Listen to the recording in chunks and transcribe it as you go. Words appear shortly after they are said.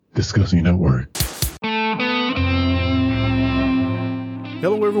Discussing Network.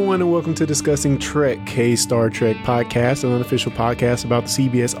 Hello, everyone, and welcome to Discussing Trek, a Star Trek podcast, an unofficial podcast about the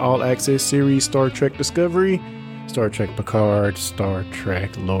CBS All Access series Star Trek Discovery, Star Trek Picard, Star Trek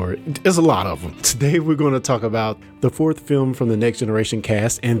Lore. There's a lot of them. Today, we're going to talk about the fourth film from the Next Generation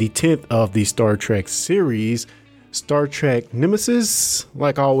cast and the 10th of the Star Trek series, Star Trek Nemesis.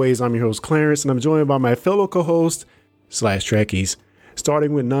 Like always, I'm your host, Clarence, and I'm joined by my fellow co-host / Trekkies,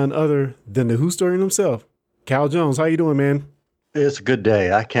 starting with none other than the historian himself, Cal Jones. How you doing, man? It's a good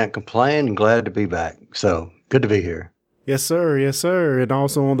day. I can't complain and glad to be back. So good to be here. Yes, sir. Yes, sir. And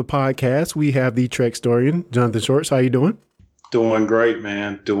also on the podcast, we have the Trek historian, Jonathan Shorts. How you doing? Doing great,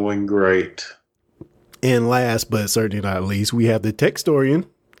 man. Doing great. And last but certainly not least, we have the tech historian,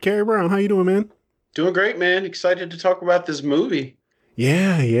 Kerry Brown. How you doing, man? Doing great, man. Excited to talk about this movie.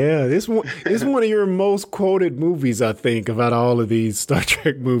 Yeah. This one is one of your most quoted movies, I think, about all of these Star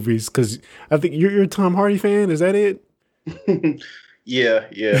Trek movies. Because I think you're a Tom Hardy fan. Is that it? Yeah.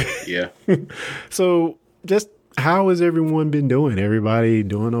 So just how has everyone been doing? Everybody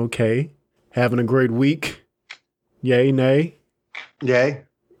doing okay? Having a great week? Yay, nay? Yay.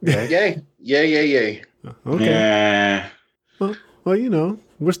 Yay. Okay. Yeah. Well, you know,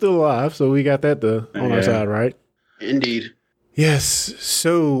 we're still alive, so we got that on our side, right? Indeed. Yes.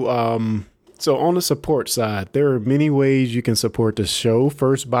 So on the support side, there are many ways you can support the show.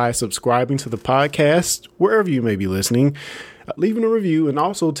 First, by subscribing to the podcast, wherever you may be listening, leaving a review, and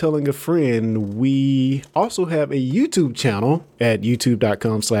also telling a friend. We also have a YouTube channel at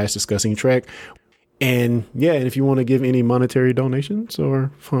youtube.com/discussingtrek. And yeah, and if you want to give any monetary donations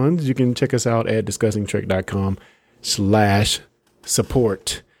or funds, you can check us out at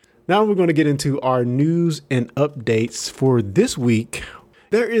discussingtrek.com/support. Now we're going to get into our news and updates for this week.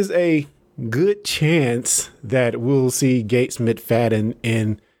 There is a good chance that we'll see Gates McFadden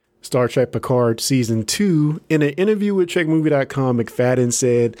in Star Trek Picard Season 2. In an interview with TrekMovie.com, McFadden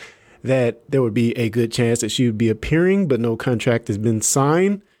said that there would be a good chance that she would be appearing, but no contract has been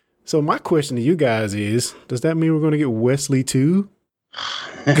signed. So my question to you guys is, does that mean we're going to get Wesley too?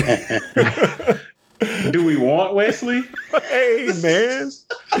 Do we want Wesley? Hey, man.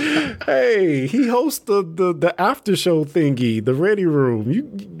 Hey, he hosts the after show thingy, the Ready Room.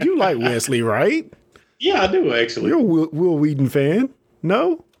 You like Wesley, right? Yeah, I do, actually. You're a Will Wheaton fan,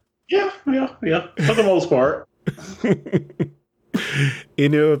 no? Yeah. For the most part.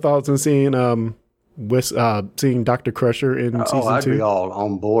 Any other thoughts on seeing Dr. Crusher in season 2? I'd be all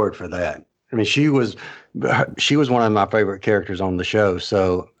on board for that. I mean, she was one of my favorite characters on the show,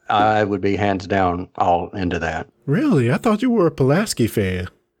 so I would be hands down all into that. Really? I thought you were a Pulaski fan.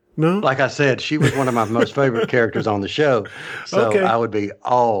 No? Like I said, she was one of my most favorite characters on the show, so Okay. I would be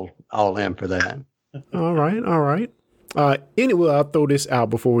all in for that. All right. Anyway, I'll throw this out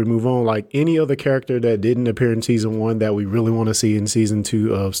before we move on. Like any other character that didn't appear in season 1 that we really want to see in season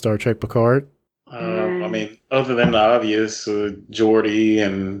 2 of Star Trek Picard? I mean, other than the obvious, Geordi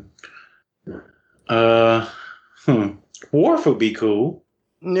and Worf would be cool.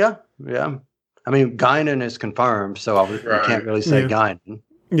 Yeah. I mean, Guinan is confirmed, so we can't really say Guinan.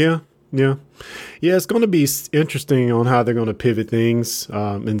 Yeah. It's going to be interesting on how they're going to pivot things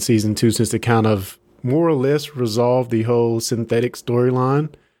in season 2, since they kind of more or less resolve the whole synthetic storyline.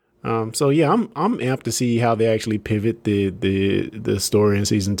 So yeah, I'm amped to see how they actually pivot the story in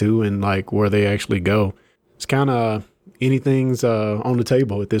season 2 and like where they actually go. It's kind of anything's on the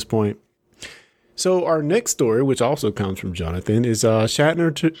table at this point. So our next story, which also comes from Jonathan, is William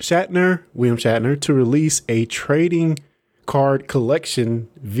Shatner to release a trading card collection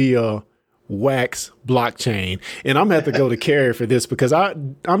via Wax blockchain. And I'm gonna have to go to Kerry for this because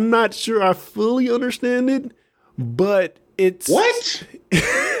I'm not sure I fully understand it, but it's What?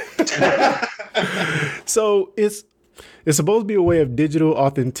 So it's supposed to be a way of digital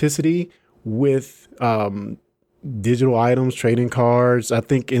authenticity with digital items, trading cards. I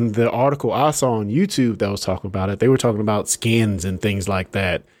think in the article I saw on YouTube that was talking about it, they were talking about skins and things like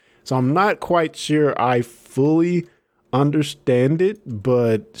that. So I'm not quite sure I fully understand it,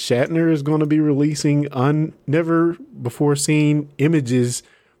 but Shatner is going to be releasing never before seen images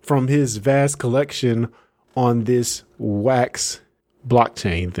from his vast collection on this Wax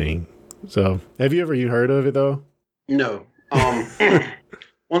blockchain thing. So have you ever heard of it though? No. One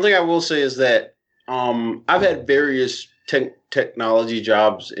thing I will say is that I've had various technology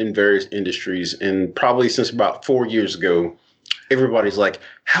jobs in various industries, and probably since about 4 years ago, everybody's like,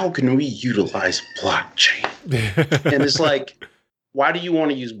 how can we utilize blockchain? And it's like, why do you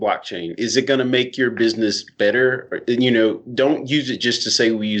want to use blockchain? Is it going to make your business better? Or, don't use it just to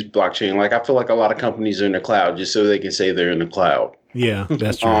say we use blockchain. Like, I feel like a lot of companies are in the cloud just so they can say they're in the cloud. Yeah,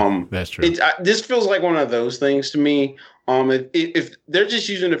 that's true. That's true. This feels like one of those things to me. If they're just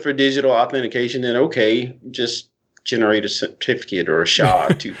using it for digital authentication, then okay, just generate a certificate or a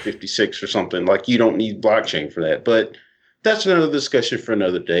SHA-256 or something. Like, you don't need blockchain for that. But that's another discussion for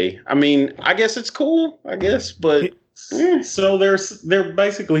another day. I mean, I guess it's cool, but so they're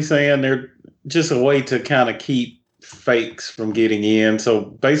basically saying they're just a way to kind of keep fakes from getting in. So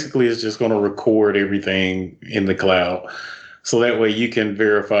basically, it's just going to record everything in the cloud. So that way you can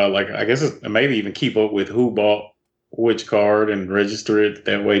verify, like, I guess maybe even keep up with who bought which card and register it.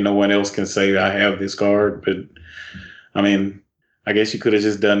 That way no one else can say, I have this card. But, I mean, I guess you could have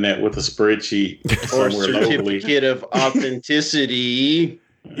just done that with a spreadsheet or somewhere certificate of authenticity.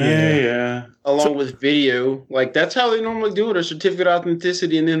 Yeah. Along with video. Like, that's how they normally do it, a certificate of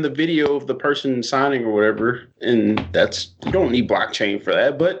authenticity and then the video of the person signing or whatever. And you don't need blockchain for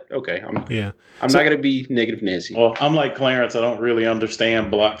that, but okay. I'm not going to be negative Nancy. Well, I'm like Clarence. I don't really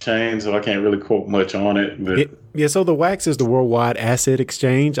understand blockchain, so I can't really quote much on it. But so the WAX is the Worldwide Asset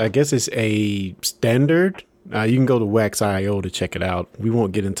Exchange. I guess it's a standard. You can go to Wax.io to check it out. We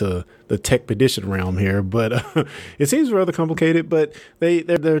won't get into the tech petition realm here, but it seems rather complicated. But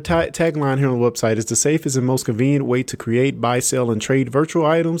their tagline here on the website is the safest and most convenient way to create, buy, sell, and trade virtual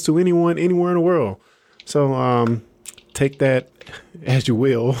items to anyone, anywhere in the world. So take that as you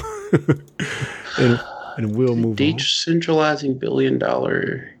will, and we'll move on. Decentralizing $1 billion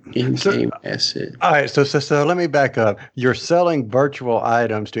in-game asset. All right, so let me back up. You're selling virtual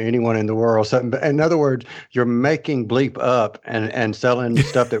items to anyone in the world. So, in other words, you're making Bleep up and selling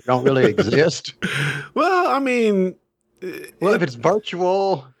stuff that don't really exist. Well, I mean, if it's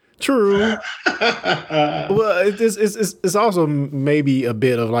virtual, true. Well, it's also maybe a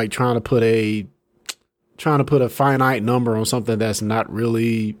bit of like trying to put a finite number on something that's not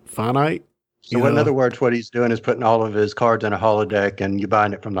really finite. So in other words, what he's doing is putting all of his cards in a holodeck and you're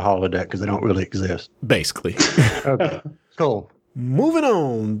buying it from the holodeck because they don't really exist. Basically. Okay, cool. Moving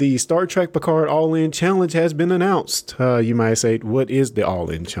on, the Star Trek Picard All-In Challenge has been announced. You might say, what is the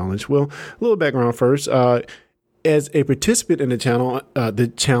All-In Challenge? Well, a little background first. As a participant in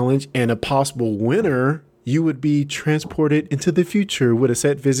the challenge and a possible winner, you would be transported into the future with a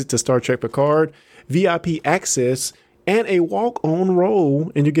set visit to Star Trek Picard, VIP access, and a walk-on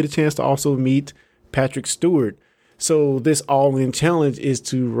role, and you get a chance to also meet Patrick Stewart. So this all-in challenge is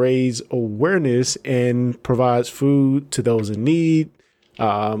to raise awareness and provides food to those in need,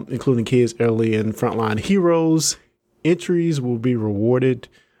 including kids, elderly, and frontline heroes. Entries will be rewarded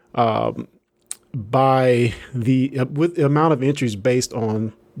by with the amount of entries based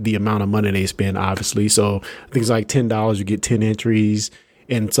on the amount of money they spend, obviously. So I think it's like $10, you get 10 entries,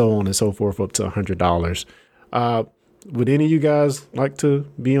 and so on and so forth, up to $100. Would any of you guys like to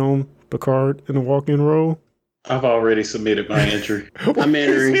be on Picard in a walk-in role? I've already submitted my entry. I'm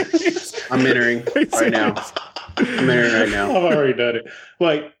entering right now. I've already done it.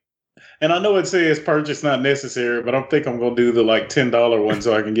 And I know it says purchase not necessary, but I think I'm going to do the $10 one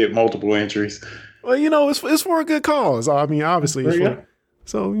so I can get multiple entries. Well, it's for a good cause. I mean, obviously.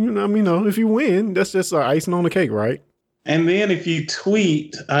 So, if you win, that's just icing on the cake, right? And then if you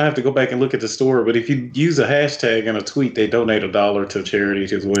tweet, I have to go back and look at the store, but if you use a hashtag in a tweet, they donate $1 to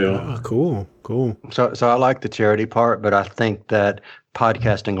charity as well. Oh, cool. So I like the charity part, but I think that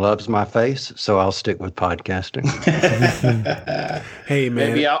podcasting loves my face, so I'll stick with podcasting. Hey,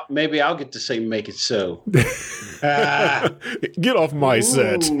 man. Maybe I'll get to say make it so. Get off my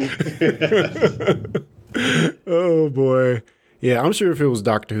set. Oh, boy. Yeah, I'm sure if it was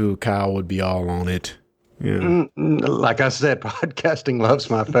Doctor Who, Kyle would be all on it. Yeah. Like I said, podcasting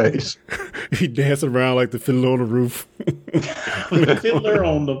loves my face. He dancing around like the fiddler on the roof. The fiddler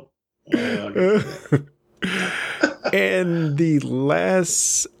on the... And the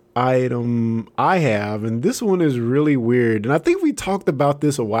last item I have, and this one is really weird, and I think we talked about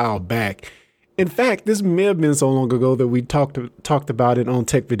this a while back. In fact, this may have been so long ago that we talked about it on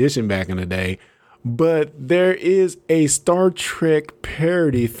Tech Edition back in the day. But there is a Star Trek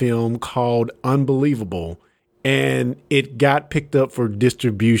parody film called Unbelievable, and it got picked up for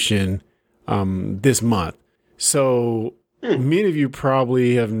distribution this month. So many of you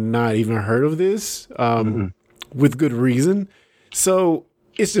probably have not even heard of this, with good reason. So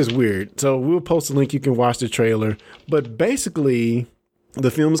it's just weird. So we'll post a link. You can watch the trailer. But basically, the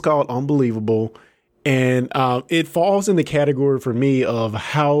film is called Unbelievable. And it falls in the category for me of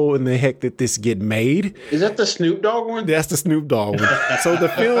how in the heck did this get made? Is that the Snoop Dogg one? That's the Snoop Dogg one. So the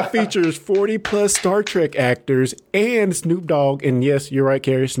film features 40 plus Star Trek actors and Snoop Dogg. And yes, you're right,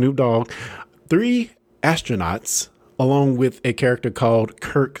 Carrie, Snoop Dogg. 3 astronauts along with a character called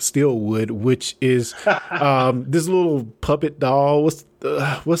Kirk Stillwood, which is this little puppet doll. What's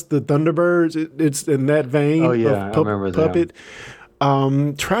the Thunderbirds? It's in that vein. Oh yeah, of I remember that. puppet.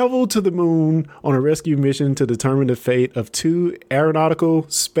 Traveled to the moon on a rescue mission to determine the fate of 2 aeronautical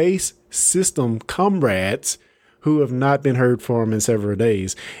space system comrades who have not been heard from in several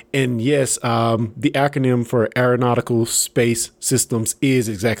days. And yes, the acronym for aeronautical space systems is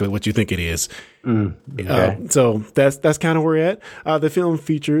exactly what you think it is. Okay. So that's kind of where we're at. The film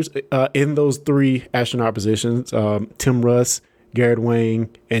features in those 3 astronaut positions, Tim Russ, Garrett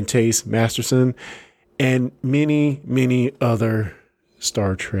Wang, and Chase Masterson, and many, many other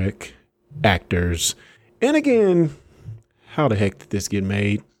Star Trek actors. And again, how the heck did this get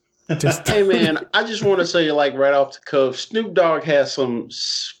made? Hey man, I just want to say, like right off the cuff, Snoop Dogg has some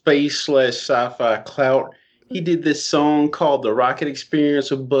space/sci-fi clout. He did this song called "The Rocket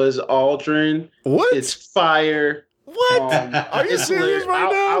Experience" with Buzz Aldrin. What? It's fire. What? Are you it's serious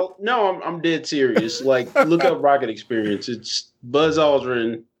right now? No, I'm dead serious. Like, look up "Rocket Experience." It's Buzz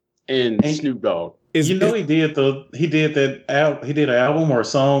Aldrin and Snoop Dogg. He did an album or a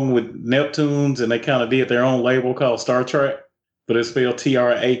song with Neptunes, and they kind of did their own label called Star Trek, but it's spelled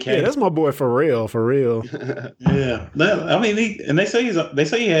TRAK. Yeah, that's my boy for real. Yeah, they say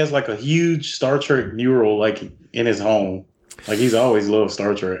he has like a huge Star Trek mural like in his home. Like he's always loved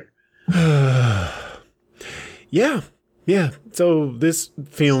Star Trek. Yeah. So this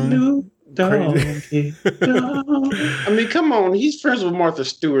film. I mean, come on. He's friends with Martha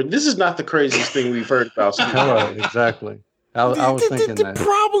Stewart. This is not the craziest thing we've heard about. Hello, exactly. I was thinking that.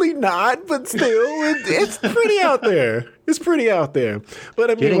 Probably not, but still, it's pretty out there. It's pretty out there.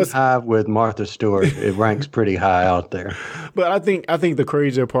 But I mean, Getting high with Martha Stewart, it ranks pretty high out there. But I think the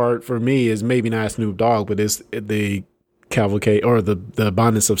crazier part for me is maybe not Snoop Dogg, but it's the cavalcade or the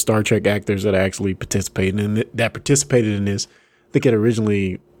abundance of Star Trek actors that actually participated in this. I think it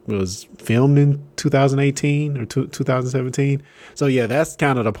originally was filmed in 2018 or 2017. So yeah, that's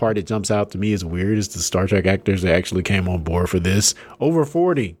kind of the part that jumps out to me as weird, is the Star Trek actors that actually came on board for this. Over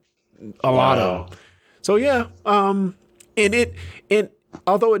 40. A lot of them. So yeah, and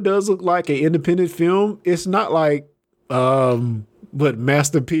although it does look like an independent film, it's not like but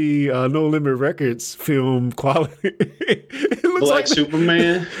Master P, No Limit Records film quality. It looks Black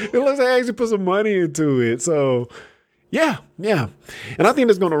Superman. It looks like I actually put some money into it. So yeah. And I think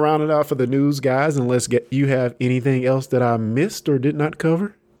that's going to round it out for the news, guys, unless you have anything else that I missed or did not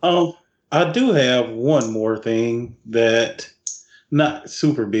cover. I do have one more thing that not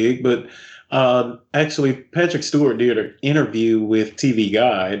super big, but actually Patrick Stewart did an interview with TV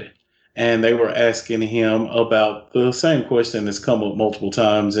Guide, and they were asking him about the same question that's come up multiple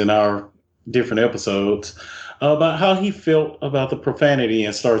times in our different episodes about how he felt about the profanity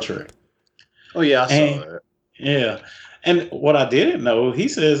in Star Trek. Oh yeah, I saw that. Yeah. And what I didn't know, he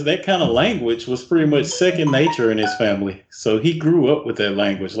says that kind of language was pretty much second nature in his family. So he grew up with that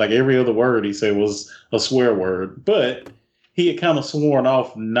language. Like every other word he said was a swear word. But he had kind of sworn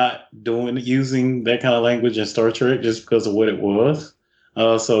off not using that kind of language in Star Trek just because of what it was.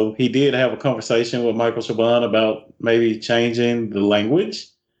 So he did have a conversation with Michael Chabon about maybe changing the language.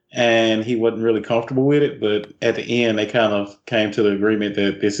 And he wasn't really comfortable with it. But at the end, they kind of came to the agreement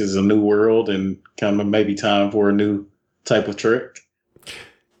that this is a new world and kind of maybe time for a new type of Trek.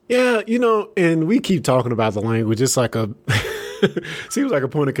 Yeah, and we keep talking about the language. It's like seems like a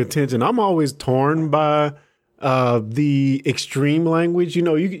point of contention. I'm always torn by the extreme language.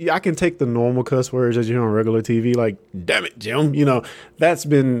 I can take the normal cuss words that you hear on regular TV, like "damn it, Jim." That's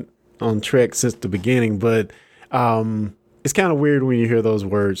been on Trek since the beginning. But it's kind of weird when you hear those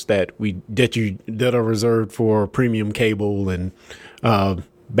words that are reserved for premium cable and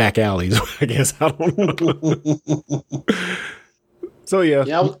back alleys. I guess I don't know. So yeah.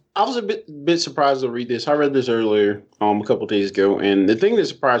 I was a bit surprised to read this. I read this earlier, a couple of days ago, and the thing that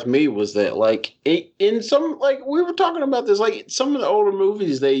surprised me was that, like, in some, like, we were talking about this, like, some of the older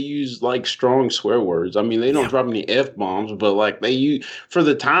movies, they use like strong swear words. I mean, they don't drop any F-bombs, but like they use, for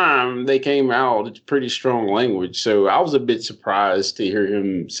the time they came out, it's pretty strong language. So I was a bit surprised to hear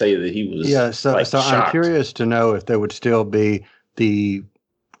him say that he was so shocked. I'm curious to know if there would still be the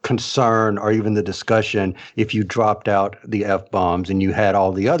concern or even the discussion if you dropped out the F-bombs and you had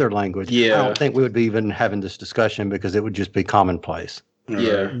all the other language. Yeah. I don't think we would be even having this discussion because it would just be commonplace.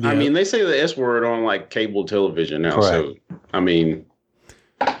 Yeah. I mean, they say the S word on like cable television now. Correct. So, I mean,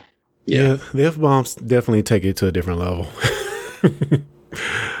 yeah, the F-bombs definitely take it to a different level.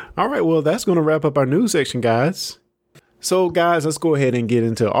 All right, well, that's going to wrap up our news section, guys. So, guys, let's go ahead and get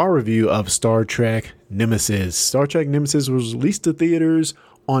into our review of Star Trek Nemesis. Star Trek Nemesis was released to theaters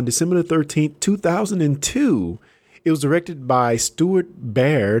on December the 13th, 2002. It was directed by Stuart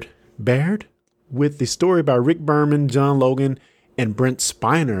Baird, with the story by Rick Berman, John Logan, and Brent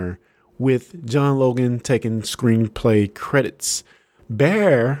Spiner, with John Logan taking screenplay credits.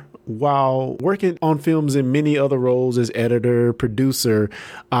 Baird, while working on films in many other roles as editor, producer,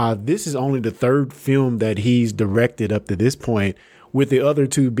 this is only the third film that he's directed up to this point, with the other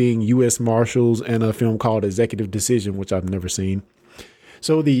two being U.S. Marshals and a film called Executive Decision, which I've never seen.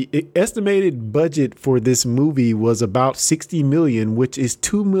 So the estimated budget for this movie was about $60 million, which is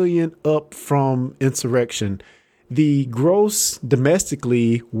 $2 million up from Insurrection. The gross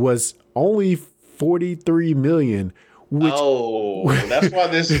domestically was only $43 million. That's why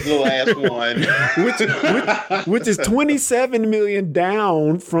this is the last one. which is $27 million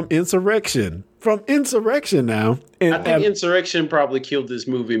down from Insurrection. From Insurrection now. And I think Insurrection probably killed this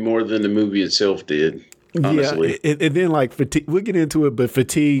movie more than the movie itself did. Honestly. Yeah, and then like fatigue, we'll get into it, but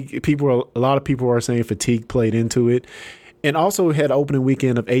fatigue, a lot of people are saying fatigue played into it. And also had an opening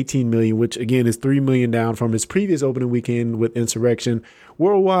weekend of 18 million, which again is 3 million down from its previous opening weekend with Insurrection.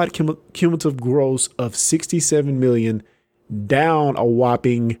 Worldwide cumulative gross of 67 million, down a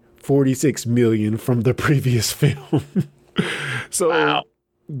whopping 46 million from the previous film. So wow.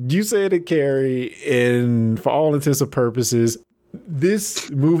 You said it, Carrie, and for all intents and purposes, this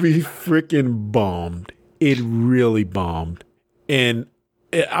movie freaking bombed. It really bombed. And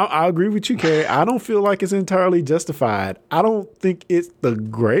I agree with you, Carrie. I don't feel like it's entirely justified. I don't think it's the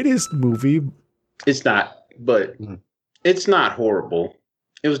greatest movie. It's not, but it's not horrible.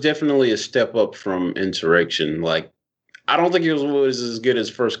 It was definitely a step up from Insurrection. Like, I don't think it was as good as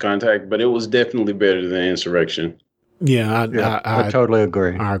First Contact, but it was definitely better than Insurrection. Yeah, I totally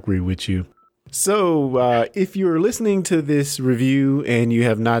agree. I agree with you. So if you're listening to this review and you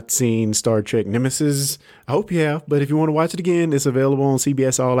have not seen Star Trek Nemesis, I hope you have. But if you want to watch it again, it's available on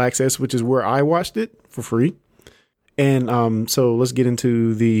CBS All Access, which is where I watched it for free. And so let's get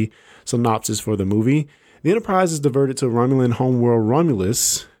into the synopsis for the movie. The Enterprise is diverted to Romulan homeworld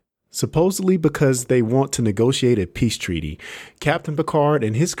Romulus, supposedly because they want to negotiate a peace treaty. Captain Picard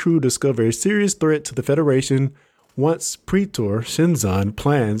and his crew discover a serious threat to the Federation once Praetor Shinzon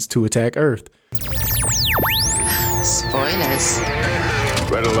plans to attack Earth. Spoilers.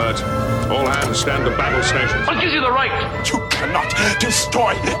 Red alert. All hands stand to battle stations. What gives you the right? You cannot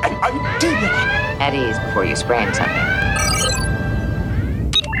destroy an idea. At ease before you sprain something.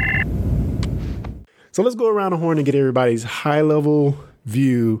 So let's go around the horn and get everybody's high-level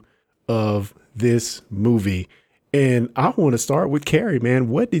view of this movie. And I want to start with Carrie, man.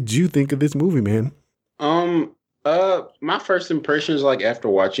 What did you think of this movie, man? My first impressions, like after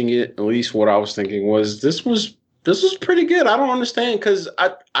watching it, at least what I was thinking was this was pretty good. I don't understand because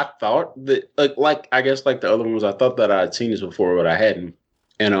I thought that like I guess like the other ones, I thought that I had seen this before, but I hadn't.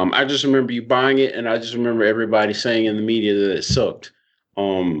 And I just remember you buying it, and I just remember everybody saying in the media that it sucked.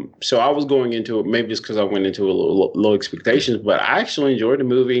 So I was going into it, maybe it's because I went into a little low expectations, but I actually enjoyed the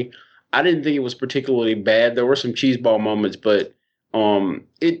movie. I didn't think it was particularly bad. There were some cheeseball moments, but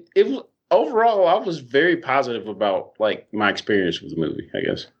it was. Overall, I was very positive about like my experience with the movie, I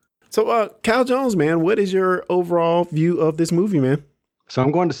guess. So, Kyle Jones, man, what is your overall view of this movie, man? So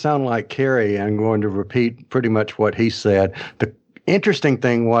I'm going to sound like Carrie. I'm going to repeat pretty much what he said. The interesting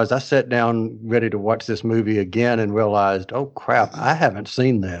thing was I sat down ready to watch this movie again and realized, oh, crap, I haven't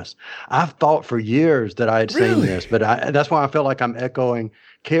seen this. I've thought for years that I had seen this, but that's why I feel like I'm echoing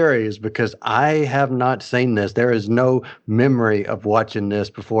Carrie, is because I have not seen this. There is no memory of watching this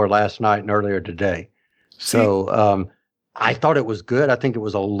before last night and earlier today. So I thought it was good. I think it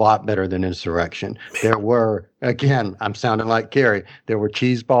was a lot better than Insurrection. There were, again, I'm sounding like Carrie, there were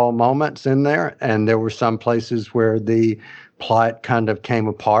cheeseball moments in there, and there were some places where the plot kind of came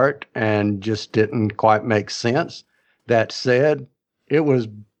apart and just didn't quite make sense. That said,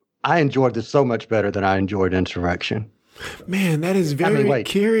 I enjoyed this so much better than I enjoyed Insurrection. Man, that is very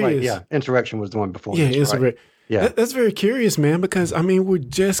curious. Yeah, Insurrection was the one before. Yeah, this, right? Yeah, that's very curious, man, because, I mean, we're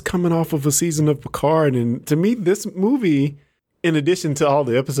just coming off of a season of Picard, and to me, this movie, in addition to all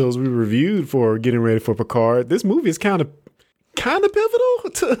the episodes we reviewed for getting ready for Picard, this movie is kind of pivotal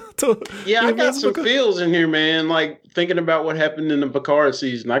to yeah, I got some feels in here, man, like thinking about what happened in the Picard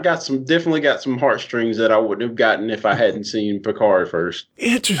season. I definitely got some heartstrings that I wouldn't have gotten if I hadn't seen Picard first.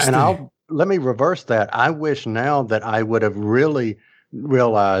 Interesting. And let me reverse that. I wish now that I would have really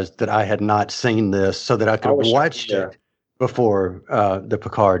realized that I had not seen this so that I could have watched it before the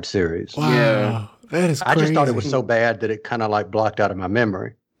Picard series. Wow. Yeah. That is crazy. I just thought it was so bad that it kind of like blocked out of my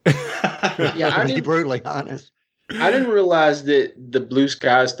memory. Yeah, to be brutally honest. I didn't realize that the Blue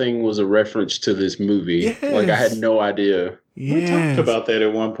Skies thing was a reference to this movie. Yes. Like, I had no idea. We talked about that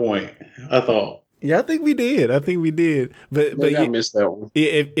at one point, I thought. Yeah, I think we did. But I missed that one.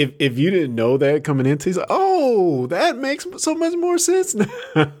 if you didn't know that coming into, he's like, oh, that makes so much more sense now.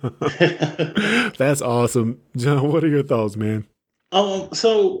 That's awesome, John. What are your thoughts, man?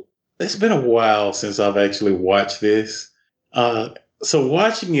 So it's been a while since I've actually watched this. So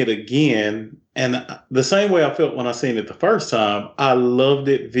watching it again, and the same way I felt when I seen it the first time, I loved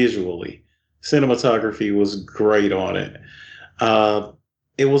it visually. Cinematography was great on it.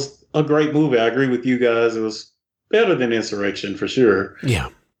 It was a great movie. I agree with you guys. It was better than Insurrection for sure. Yeah.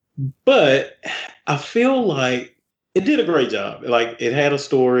 But I feel like it did a great job. Like, it had a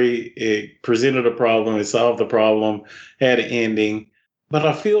story, it presented a problem, it solved the problem, had an ending. But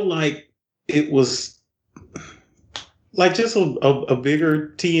I feel like it was like just a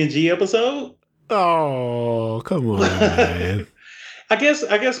bigger TNG episode. Oh, come on, man. I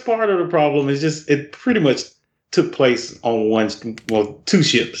guess part of the problem is just it pretty much took place on two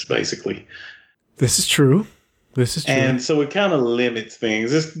ships, basically. This is true. And so it kind of limits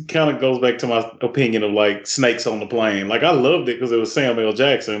things. This kind of goes back to my opinion of like Snakes on the Plane. Like, I loved it because it was Samuel L.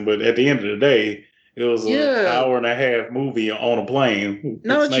 Jackson, but at the end of the day, it was an hour and a half movie on a plane.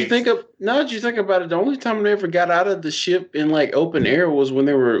 Now that you think about it, the only time they ever got out of the ship in like open air was when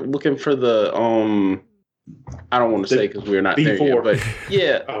they were looking for the I don't want to say because we're not B4. there yet, but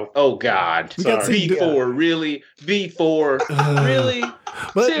yeah. Oh God, Sorry. B4, really? B4, really?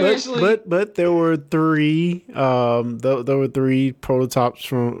 Seriously? But there were three. There were three prototypes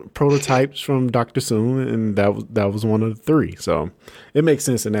from Dr. Soon, and that was one of the three. So it makes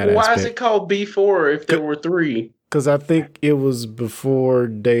sense in that aspect. Why is it called B4 if there were three? Because I think it was before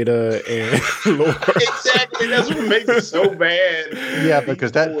Data and Lore. Exactly. That's what makes it so bad. Yeah,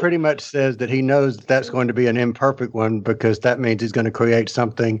 because that pretty much says that he knows that's going to be an imperfect one, because that means he's going to create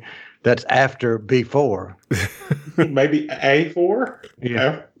something that's after B4. Maybe A4?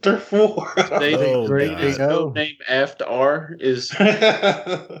 Yeah. After 4. His code name after R is...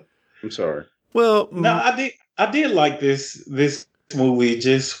 I'm sorry. Well, no, I did like this movie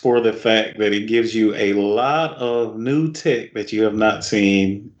just for the fact that it gives you a lot of new tech that you have not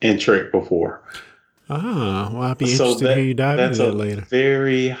seen in Trek before. Well, I'd be interested to hear you dive into that later. That's a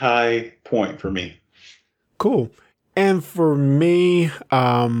very high point for me. Cool. And for me,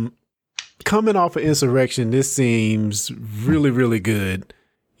 coming off of Insurrection, this seems really, really good.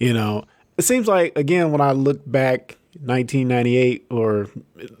 You know, it seems like, again, when I look back 1998 or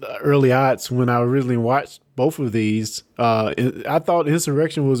early aughts, when I originally watched both of these, I thought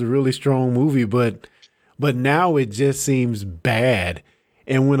Insurrection was a really strong movie, but now it just seems bad.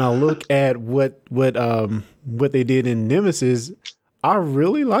 And when I look at what they did in Nemesis, I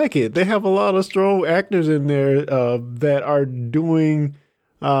really like it. They have a lot of strong actors in there that are doing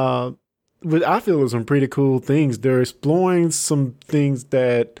what I feel is some pretty cool things. They're exploring some things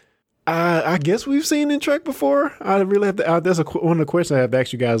that I guess we've seen in Trek before. I really have to. That's one of the questions I have to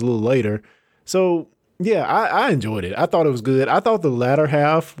ask you guys a little later. So yeah, I enjoyed it. I thought it was good. I thought the latter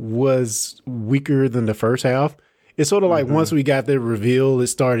half was weaker than the first half. It's sort of like once we got the reveal, it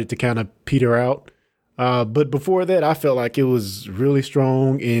started to kind of peter out. But before that, I felt like it was really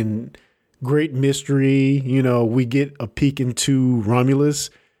strong in great mystery. You know, we get a peek into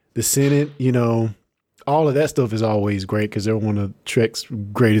Romulus, the Senate, you know. All of that stuff is always great because they're one of Trek's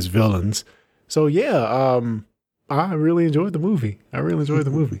greatest villains. So yeah, I really enjoyed the movie. All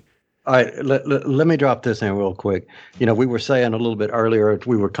right, let me drop this in real quick. You know, we were saying a little bit earlier,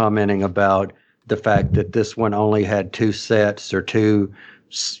 we were commenting about the fact that this one only had two sets or two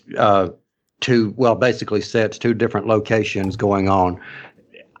different locations going on.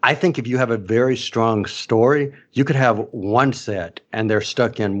 I think if you have a very strong story, you could have one set and they're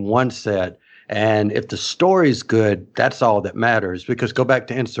stuck in one set. And if the story's good, that's all that matters. Because go back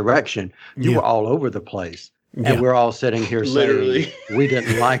to Insurrection, you were all over the place. And we're all sitting here saying, we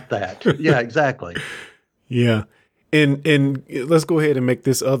didn't like that. Yeah, exactly. Yeah. And let's go ahead and make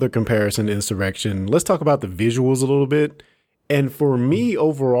this other comparison to Insurrection. Let's talk about the visuals a little bit. And for me,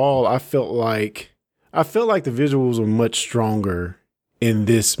 overall, I felt like the visuals were much stronger in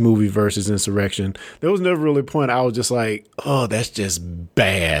this movie versus Insurrection. There was never really a point I was just like, oh, that's just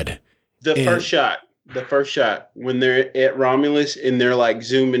bad. The first shot when they're at Romulus and they're like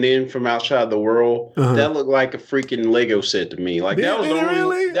zooming in from outside the world, that looked like a freaking Lego set to me. Like that was the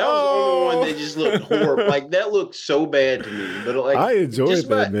only one that just looked horrible. Like that looked so bad to me. But like I enjoyed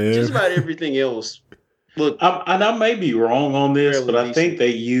that, man. Just about everything else. Look, I may be wrong on this, but I think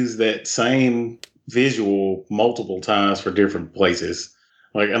they use that same visual multiple times for different places.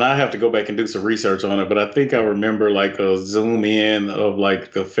 Like, and I have to go back and do some research on it, but I think I remember like a zoom in of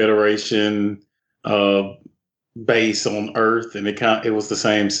like the Federation base on Earth, and it was the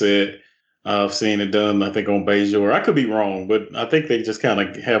same set. I've seen it done, I think, on Bajor. I could be wrong, but I think they just kind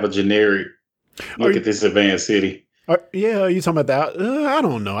of have a generic look at this advanced city. Yeah, are you talking about that? I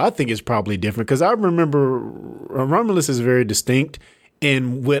don't know. I think it's probably different because I remember Romulus is very distinct.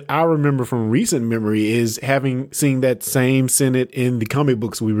 And what I remember from recent memory is having seen that same Senate in the comic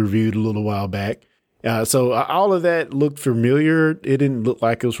books we reviewed a little while back. So all of that looked familiar. It didn't look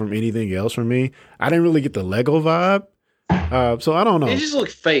like it was from anything else for me. I didn't really get the Lego vibe. So I don't know. It just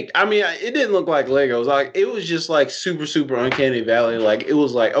looked fake. I mean, it didn't look like Legos. Like it was just like super, super uncanny valley. Like it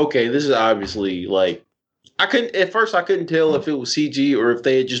was like, okay, this is obviously like I couldn't tell if it was CG or if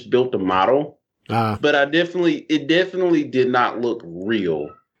they had just built a model. But it definitely did not look real,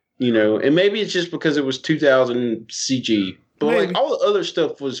 you know. And maybe it's just because it was 2000 CG. But like all the other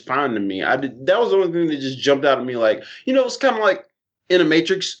stuff was fine to me. That was the only thing that just jumped out at me. Like, you know, it's kind of like in a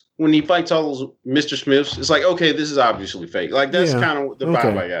Matrix when he fights all those Mr. Smiths. It's like, okay, this is obviously fake. Like that's kind of the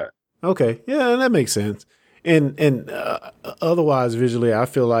vibe I got. Okay, yeah, that makes sense. And otherwise, visually, I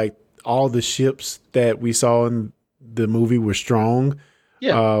feel like all the ships that we saw in the movie were strong.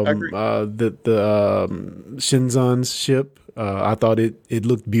 Yeah, I agree. The Shinzon's ship, I thought it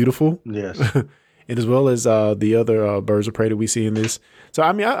looked beautiful. Yes. And as well as the other birds of prey that we see in this. So,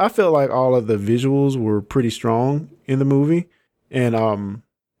 I mean, I felt like all of the visuals were pretty strong in the movie. And,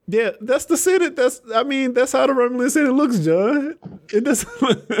 yeah, that's the Senate. That's how the Romulan Senate looks, John. It does.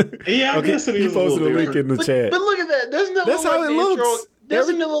 Yeah, I guess it is. You posted a link in the chat. But look at that. Doesn't it that's look how like it the looks. intro?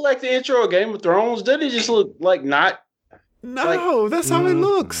 Doesn't it look like the intro of Game of Thrones? Doesn't it just look like not? No, that's how it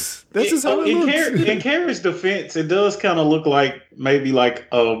looks. That's just how it looks. In Carrie's defense, it does kind of look like maybe like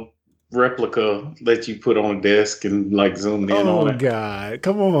a replica that you put on a desk and like zoomed in on it. Oh, God.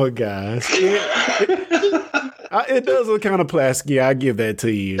 Come on, guys. It does look kind of plasticky. I give that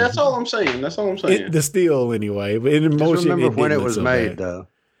to you. That's all I'm saying. The steel, anyway. But in motion, just remember when it was so made, bad. though.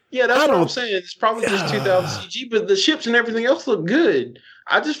 Yeah, that's what I'm saying. It's probably just 2000 CG, but the ships and everything else look good.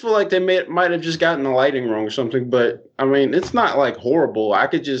 I just feel like they might have just gotten the lighting wrong or something. But I mean, it's not like horrible.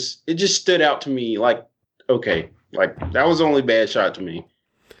 It just stood out to me like, okay, like that was the only bad shot to me.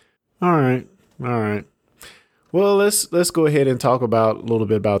 All right. Well, let's go ahead and talk about a little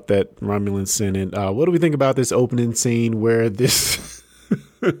bit about that Romulan Senate. What do we think about this opening scene where this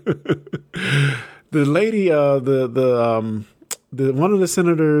the lady, the one of the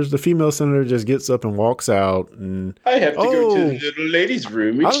senators, the female senator, just gets up and walks out, and I have to go to the little ladies'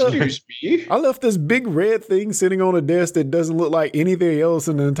 room. Excuse me. I left this big red thing sitting on a desk that doesn't look like anything else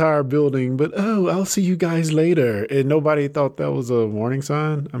in the entire building. But I'll see you guys later. And nobody thought that was a warning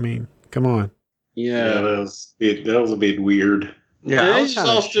sign. I mean, come on. Yeah, that was a bit weird. Yeah, and they just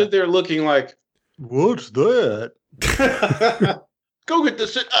all stood there looking like, "What's that?" Go get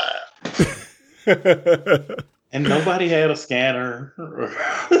this. And nobody had a scanner.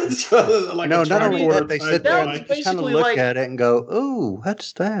 Like no, not only that, they sit there and just kind of look like, at it and go, "Ooh,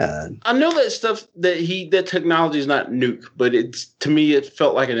 what's that?" I know that stuff that technology is not nuke, but it's to me it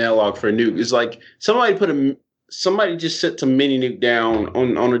felt like an analog for a nuke. It's like somebody just sets a mini nuke down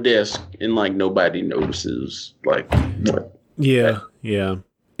on a desk and like nobody notices. Like, what? Yeah.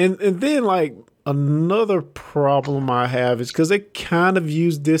 And then like another problem I have is because they kind of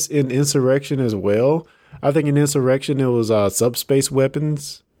used this in Insurrection as well. I think in Insurrection it was subspace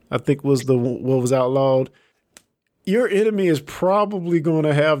weapons. I think was what was outlawed. Your enemy is probably going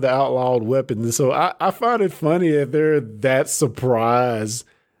to have the outlawed weapons, so I find it funny that they're that surprised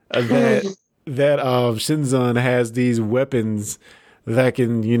that Shinzon has these weapons that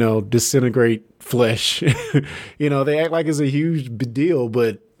can disintegrate flesh. They act like it's a huge deal,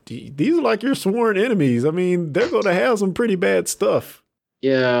 but these are like your sworn enemies. I mean, they're going to have some pretty bad stuff.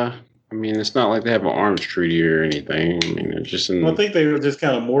 Yeah. I mean, it's not like they have an arms treaty or anything. I mean, it's just I think they were just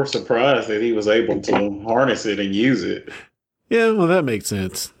kind of more surprised that he was able to harness it and use it. Yeah, well, that makes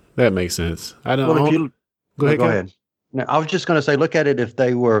sense. I don't know. Go ahead. No, I was just going to say, look at it if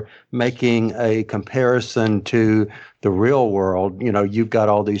they were making a comparison to the real world. You've got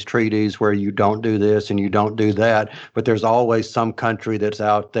all these treaties where you don't do this and you don't do that, but there's always some country that's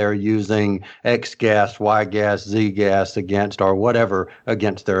out there using X gas, Y gas, Z gas against or whatever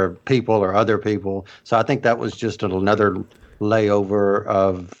against their people or other people. So I think that was just another overlay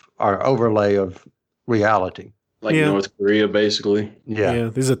of reality. Like North Korea, basically. Yeah.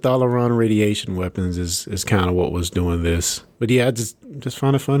 These are Thalaron radiation weapons is kind of what was doing this. But yeah, I just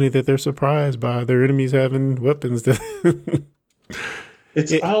find it funny that they're surprised by their enemies having weapons.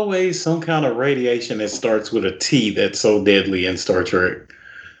 It's always some kind of radiation that starts with a T that's so deadly in Star Trek.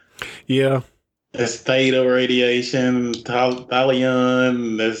 Yeah. There's theta radiation,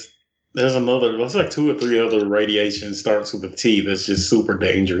 thallium, there's another, there's like 2 or 3 other radiation starts with a T that's just super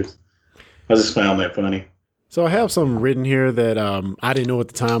dangerous. I just found that funny. So I have some written here that I didn't know at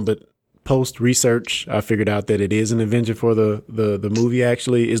the time, but post research, I figured out that it is an invention for the movie.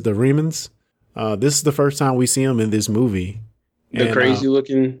 Actually, is the Remans. This is the first time we see them in this movie. The crazy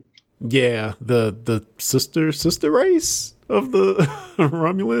looking. Yeah, the sister race of the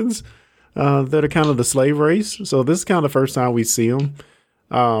Romulans that are kind of the slave race. So this is kind of the first time we see them,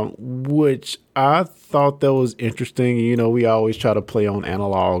 which I thought that was interesting. You know, we always try to play on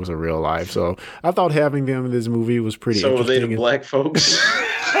analogs of real life. So I thought having them in this movie was pretty interesting. So are they the black folks? Is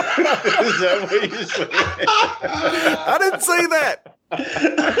that what you said? I didn't say that.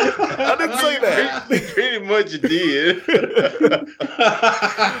 I didn't say that. Pretty much you did.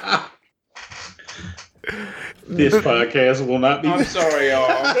 This podcast will not be. I'm sorry, y'all.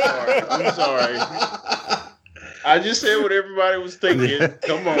 I'm sorry. I just said what everybody was thinking.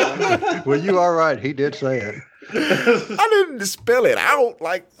 Come on. Well, you are right. He did say it. I didn't spell it out.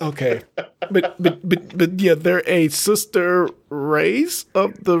 Like, okay, but yeah, they're a sister race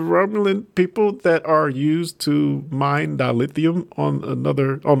of the Romulan people that are used to mine dilithium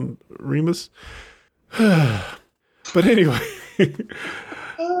on Remus. But anyway,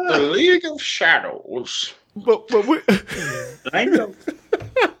 The League of Shadows. but I know.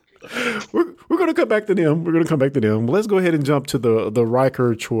 we're gonna come back to them. Let's go ahead and jump to the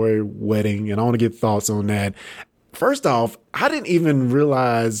Riker Troy wedding, and I want to get thoughts on that. First off, I didn't even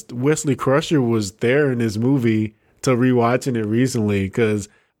realize Wesley Crusher was there in this movie till rewatching it recently, because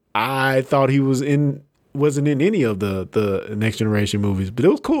I thought he wasn't in any of the Next Generation movies. But it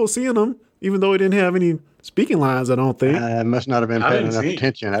was cool seeing him, even though he didn't have any speaking lines. I don't think. Must not have been paying enough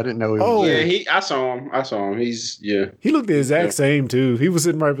attention. I didn't know he was. Oh. there. Yeah, I saw him. He looked the exact same too. He was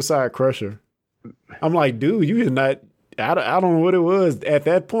sitting right beside Crusher. I'm like, dude, you did not. I don't know what it was. At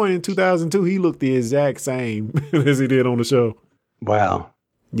that point in 2002, he looked the exact same as he did on the show. Wow.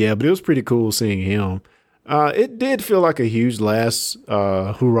 Yeah, but it was pretty cool seeing him. It did feel like a huge last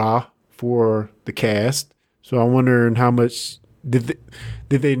hurrah for the cast. So I'm wondering how much did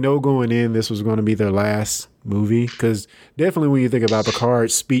they know going in this was going to be their last movie? Because definitely when you think about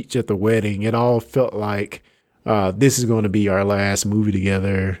Picard's speech at the wedding, it all felt like this is going to be our last movie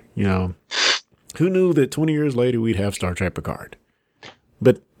together. You know, who knew that 20 years later we'd have Star Trek Picard?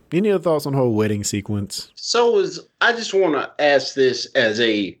 But any other thoughts on the whole wedding sequence? I just want to ask this as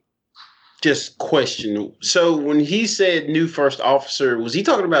a just question. So when he said new first officer, was he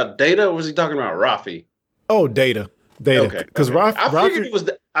talking about Data or was he talking about Rafi? Oh, Data. Okay. Because I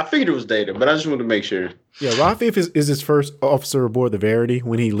figured it was Data, but I just wanted to make sure. Yeah, Rafi is his first officer aboard the Verity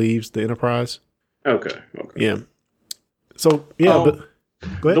when he leaves the Enterprise. Okay. Yeah. So yeah, but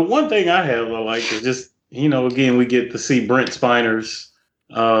go ahead. The one thing I have like is just, again, we get to see Brent Spiner's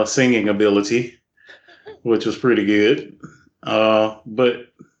singing ability, which was pretty good. But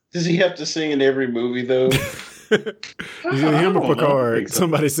does he have to sing in every movie though? Him or Picard,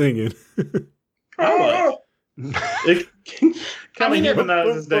 somebody singing. It kind of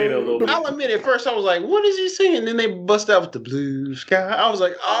humanizes Data a little bit. I'll admit, at first I was like, what is he singing? Then they bust out with the blue sky. I was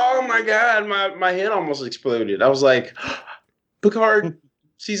like, oh my God, my head almost exploded. I was like, Picard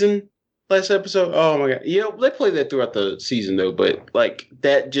season, last episode. Oh my God. Yeah, they played that throughout the season though, but like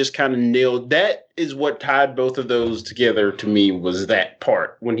that just kind of nailed, that is what tied both of those together to me, was that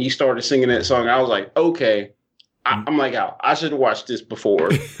part. When he started singing that song, I was like, okay, I'm like, I should have watched this before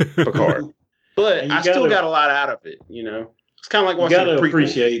Picard. But I still got a lot out of it, It's kind of like watching a prequel. You got to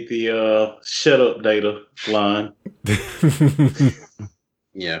appreciate the shut up Data line.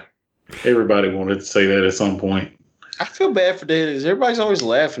 Yeah. Everybody wanted to say that at some point. I feel bad for Data because everybody's always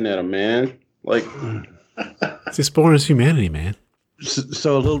laughing at him, man. Like, it's exploring his humanity, man.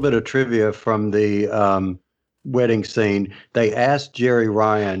 So a little bit of trivia from the wedding scene. They asked Jerry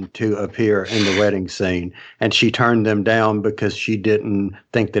Ryan to appear in the wedding scene, and she turned them down because she didn't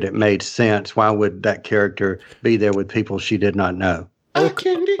think that it made sense. Why would that character be there with people she did not know? Au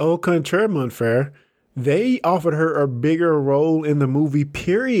contraire, mon frère. They offered her a bigger role in the movie,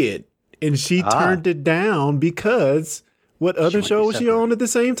 period. And she turned it down because what other show was she on at the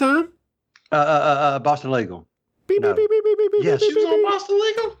same time? Boston Legal. Yes, she was on Boston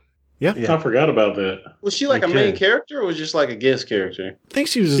Legal? Yeah. I forgot about that. Was she like a main character or was just like a guest character? I think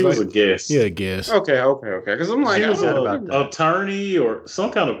she was a guest. Yeah, a guest. Okay. Because I'm like, she was an attorney or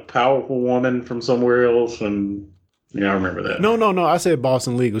some kind of powerful woman from somewhere else, and I remember that. No. I said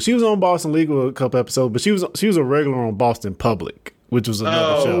Boston Legal. She was on Boston Legal a couple episodes, but she was a regular on Boston Public, which was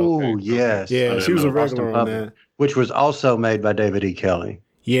another show. Oh, yes. Yeah, she was a regular on that. Which was also made by David E. Kelly.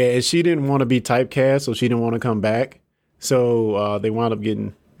 Yeah, and she didn't want to be typecast, so she didn't want to come back. So they wound up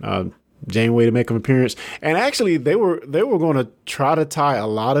getting Janeway to make an appearance. And actually, they were going to try to tie a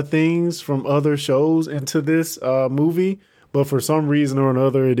lot of things from other shows into this movie, but for some reason or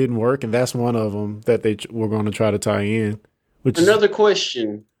another, it didn't work, and that's one of them that they were going to try to tie in. Another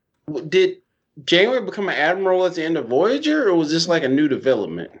question: did Janeway become an admiral at the end of Voyager, or was this like a new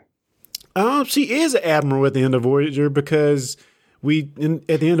development? She is an admiral at the end of Voyager because at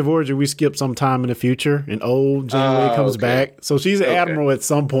the end of Voyager we skip some time in the future, and old Janeway comes back. So she's an admiral at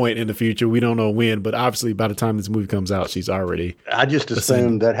some point in the future. We don't know when, but obviously by the time this movie comes out, she's already. I just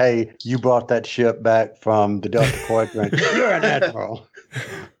assumed that, hey, you brought that ship back from the Delta Quadrant. You're an admiral.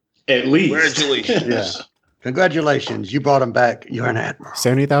 At least. Congratulations. Yeah. Congratulations. You brought him back. You're an admiral.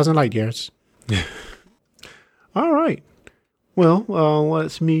 70,000 light years. All right. Well,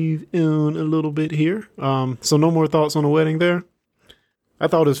 let's move on a little bit here. So no more thoughts on the wedding there? I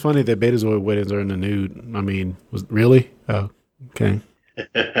thought it was funny that Betazoid weddings are in the nude. I mean, really? Oh, okay.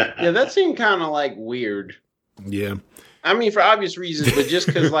 Yeah, that seemed kind of like weird. Yeah. I mean, for obvious reasons, but just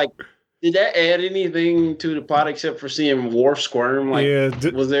because, like, did that add anything to the plot except for seeing Worf squirm? Like,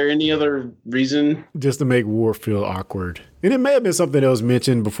 was there any other reason? Just to make Worf feel awkward. And it may have been something else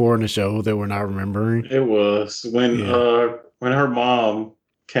mentioned before in the show that we're not remembering. It was when her mom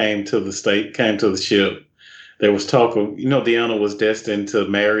came to the ship. There was talk of, Deanna was destined to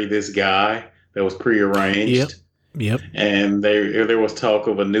marry this guy that was prearranged. Yep. And there was talk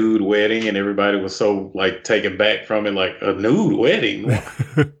of a nude wedding, and everybody was so like taken back from it, like a nude wedding.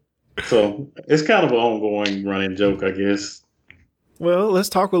 So it's kind of an ongoing running joke, I guess. Well, let's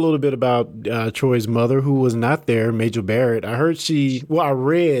talk a little bit about Troy's mother, who was not there, Major Barrett. I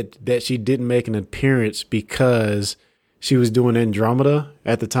read that she didn't make an appearance because she was doing Andromeda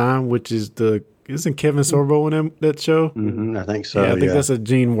at the time, which is isn't Kevin Sorbo in that show? Mm-hmm, I think so. Yeah, I think that's a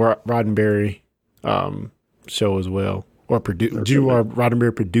Gene Roddenberry show as well, or Gene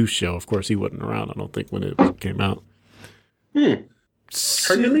Roddenberry produced show. Of course, he wasn't around, I don't think, when it came out.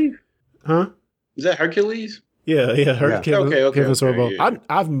 Hercules? Huh? Is that Hercules? Yeah. Kevin Sorbo. Yeah.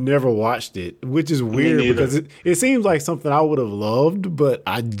 I've never watched it, which is weird because it seems like something I would have loved, but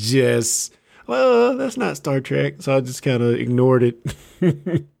I just, that's not Star Trek, so I just kind of ignored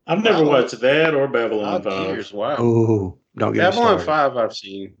it. I've never watched that or Babylon 5. Wow. Oh, don't get Babylon me started. 5 I've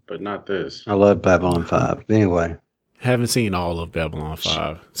seen, but not this. I love Babylon 5. Anyway. Haven't seen all of Babylon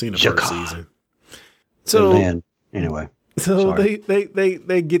 5. Seen the first season. So, anyway. So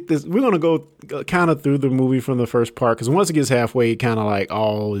they get this. We're going to go kind of through the movie from the first part, because once it gets halfway, kind of like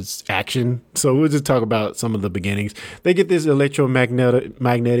all is action. So we'll just talk about some of the beginnings. They get this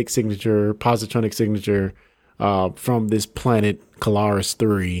magnetic signature, positronic signature from this planet Calaris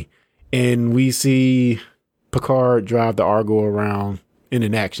 3, and we see Picard drive the Argo around in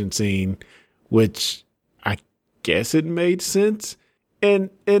an action scene, which I guess it made sense.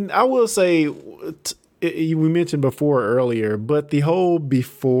 And I will say, we mentioned before earlier, but the whole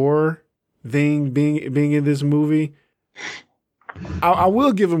before thing being in this movie, I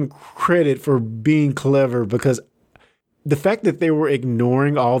will give them credit for being clever, because the fact that they were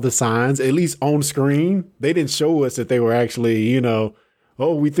ignoring all the signs, at least on screen, they didn't show us that they were actually,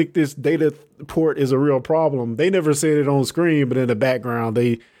 we think this data port is a real problem. They never said it on screen, but in the background,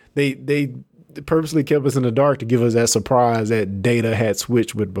 they purposely kept us in the dark to give us that surprise that Data had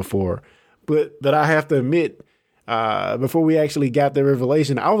switched with before. But I have to admit, before we actually got the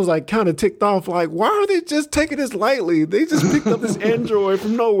revelation, I was like kind of ticked off. Like, why are they just taking this lightly? They just picked up this android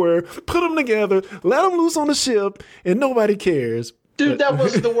from nowhere, put them together, let them loose on the ship, and nobody cares. Dude, that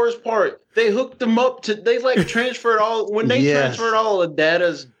was the worst part. They hooked them up they like transferred all, when they transferred all of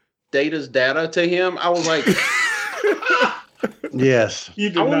Data's data to him, I was like, yes.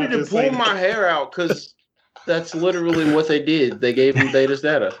 I wanted to pull my hair out, because that's literally what they did. They gave him Data's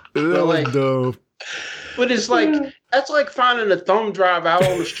data. But it's like, that's like finding a thumb drive out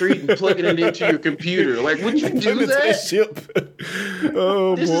on the street and plugging it into your computer. Like, would you do that?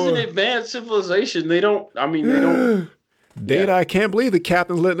 This is an advanced civilization. They don't. Data, I can't believe the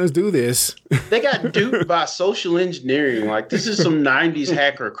captain's letting us do this. They got duped by social engineering. Like, this is some 90s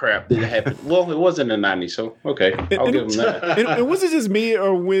hacker crap that happened. Well, it wasn't the 90s, so okay, I'll give them that. And was it just me,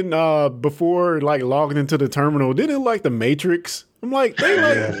 or when before like logging into the terminal, didn't it like the Matrix? I'm like,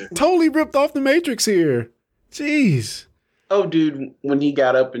 they totally ripped off the Matrix here. Jeez. Oh, dude, when he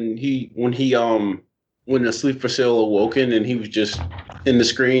got up and when the sleeper cell awoken and he was just in the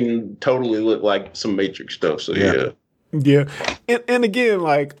screen, totally looked like some Matrix stuff. So yeah. Yeah, and again,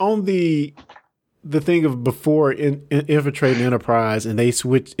 like on the thing of before infiltrating Enterprise, and they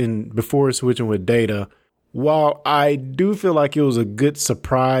before switching with Data. While I do feel like it was a good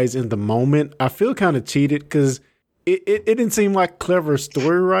surprise in the moment, I feel kind of cheated, because it didn't seem like clever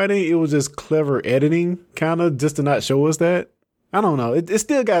story writing. It was just clever editing, kind of, just to not show us that. I don't know. It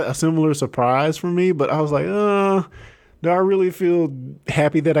still got a similar surprise for me, but I was like, do I really feel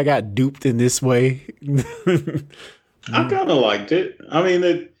happy that I got duped in this way? I kind of liked it. I mean,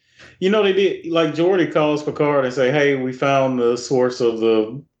 they did, like, Geordi calls Picard and say, hey, we found the source of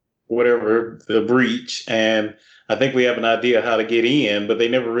the breach, and I think we have an idea how to get in, but they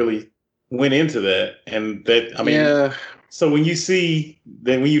never really went into that. And that, I mean, Yeah. So when you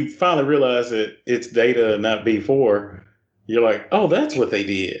finally realize that it's Data and not B4, you're like, oh, that's what they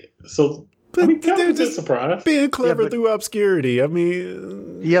did. So, I mean, kind of just surprised. Being clever through obscurity. I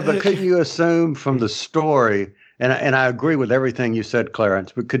mean, Yeah, but couldn't you assume from the story, and I agree with everything you said,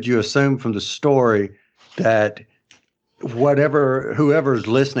 Clarence, but could you assume from the story that whoever's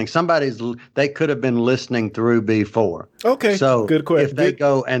listening, they could have been listening through B4. Okay, so good question. If they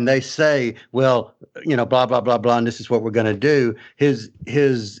go and they say, well, blah blah blah blah, and this is what we're going to do, his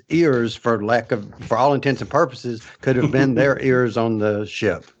ears, for all intents and purposes, could have been their ears on the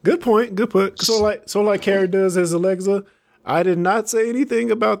ship. Good point. So like Kara does as Alexa, I did not say anything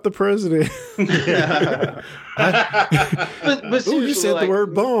about the president. But Ooh, you said like, the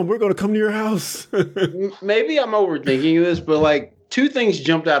word bomb. We're going to come to your house. maybe I'm overthinking this, but like two things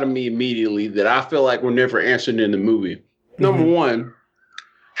jumped out of me immediately that I feel like were never answered in the movie. Number one,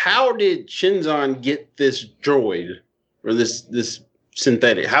 how did Shinzon get this droid or this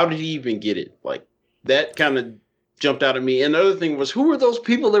synthetic? How did he even get it? Like, that kind of jumped out at me. And the other thing was, who were those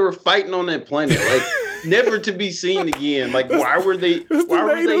people that were fighting on that planet? Like, never to be seen again. Like, why were they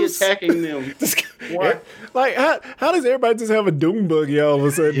attacking them? Why? Like, how does everybody just have a doom buggy all of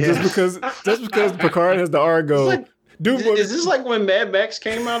a sudden just because Picard has the Argo? Like, is this like when Mad Max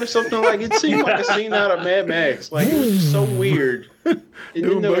came out or something? Like, it seemed like a scene out of Mad Max. Like, it was so weird.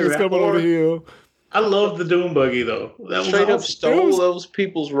 Doom buggy's coming over the hill. I love the Doom buggy though. That Straight up awesome. stole those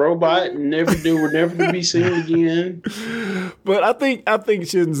people's robot and never to be seen again. But I think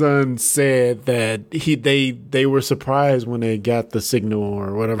Shinzon said that they were surprised when they got the signal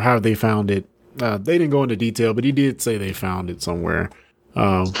or whatever, how they found it. They didn't go into detail, but he did say they found it somewhere,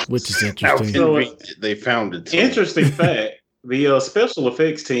 which is interesting. So they found it. Somewhere. Interesting fact: the special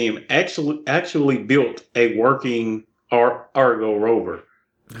effects team actually built a working Argo rover.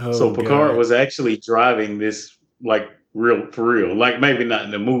 Oh, so Picard God. was actually driving this, like, for real, like, maybe not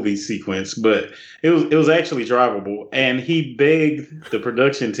in the movie sequence, but it was actually drivable. And he begged the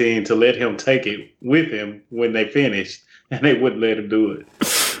production team to let him take it with him when they finished, and they wouldn't let him do it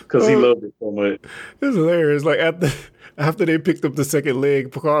because he loved it so much. It's hilarious. Like, after they picked up the second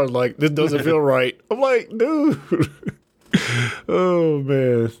leg, Picard was like, "This doesn't feel right." I'm like, dude. Oh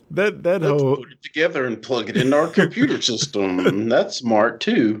man, that Let's whole put it together and plug it into our computer system. That's smart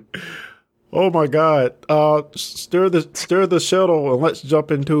too. oh my God, stir the shuttle and let's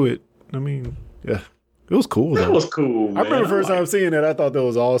jump into it. I mean, yeah, it was cool. That though. was cool, man. I remember the first time seeing it. I thought that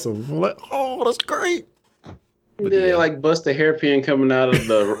was awesome. I'm like, oh, that's great. Then they like bust a hairpin coming off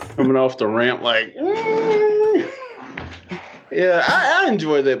the ramp. Like, yeah, I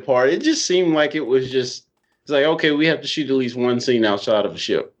enjoyed that part. It just seemed like it was just. It's like, okay, we have to shoot at least one scene outside of a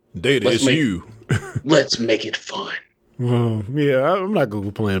ship. Data is you. Let's make it fun. Well, yeah, I'm not going to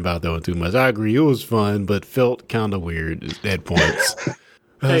complain about that one too much. I agree, it was fun, but felt kind of weird at points.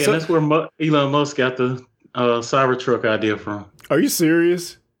 Hey, and that's where Elon Musk got the Cybertruck idea from. Are you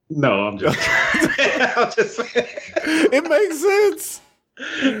serious? No, I'm just. It makes sense.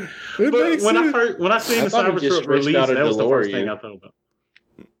 When I seen the Cybertruck release, that was the first thing I thought about.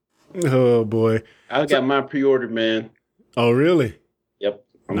 Oh boy, I got mine pre-ordered, man. Oh really? Yep.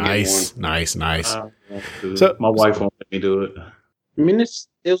 I'm Nice. So my wife won't let me do it. I mean, it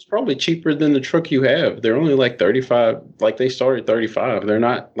was probably cheaper than the truck you have. They're only like 35. Like, they start at 35. They're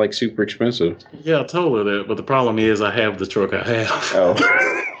not like super expensive. Yeah, I told her that, but the problem is I have the truck I have. Oh.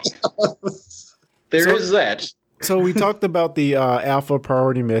 There is that. So we talked about the Alpha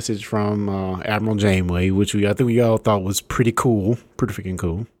priority message from Admiral Janeway, which I think we all thought was pretty cool, pretty freaking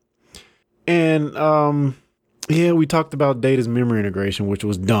cool. And yeah, we talked about Data's memory integration, which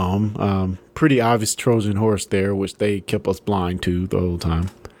was dumb. Pretty obvious Trojan horse there, which they kept us blind to the whole time.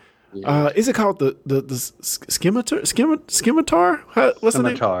 Yeah. Is it called the scimitar? Scimitar? What's the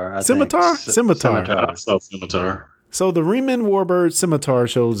name? Scimitar. Scimitar. So the Reman Warbird Scimitar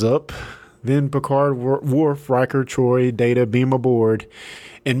shows up. Then Picard, Worf, Riker, Troy, Data beam aboard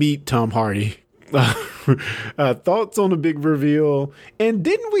and meet Tom Hardy. Thoughts on the big reveal? And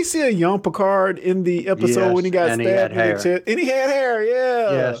didn't we see a young Picard in the episode Yes, when he got and stabbed he had in the chest? And he had hair,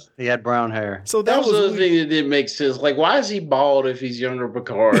 yeah. Yes, he had brown hair. So That that was the other was thing that didn't make sense. Like, why is he bald if he's younger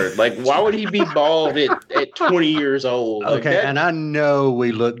Picard? Like, why would he be bald at 20 years old? Like, Okay, and I know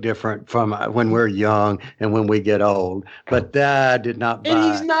we look different from when we're young and when we get old, but that did not buy.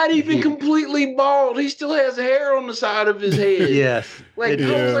 and he's not even completely bald. He still has hair on the side of his head. Yes. Like, it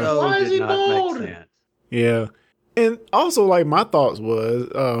I was like, so why is did he not bald? make sense. Yeah. And also, like, my thoughts was,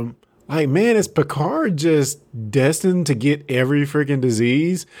 like, man, is Picard just destined to get every freaking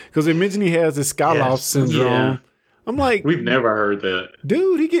disease? Because they mentioned he has this Skyloft Yes. syndrome. Yeah. I'm like, We've never heard that.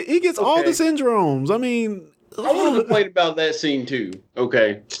 dude, he gets all the Okay. syndromes. I mean, I want to complain about that scene too.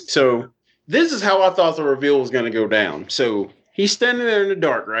 Okay, so this is how I thought the reveal was going to go down. So he's standing there in the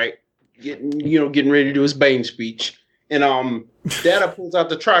dark, right, getting ready to do his Bane speech, and Data pulls out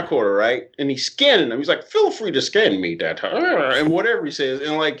the tricorder, right, and he's scanning him. He's like, "Feel free to scan me, Data," and whatever he says,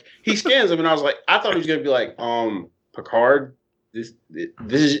 and like he scans him, and I was like, I thought he was going to be like, Picard.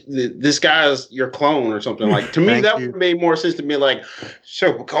 This guy's your clone or something. Like, to me, Thank that you. would have made more sense to me. Like,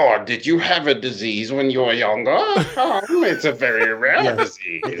 so Picard, did you have a disease when you were younger? It's a very rare Yes.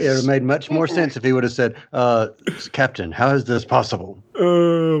 disease. It would have made much more sense if he would have said, Captain, how is this possible?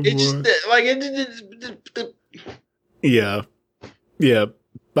 It just boy. like Yeah. Yeah.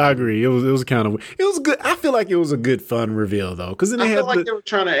 I agree. It was kind of, it was good. I feel like it was a good fun reveal though. Cause then I they feel had like they were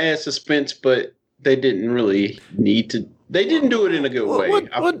trying to add suspense, but they didn't really need to. They didn't do it in a good way.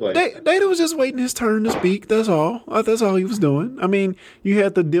 I feel like. Data was just waiting his turn to speak. That's all. That's all he was doing. I mean, you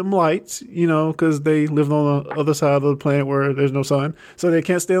had the dim lights, because they lived on the other side of the planet where there's no sun, so they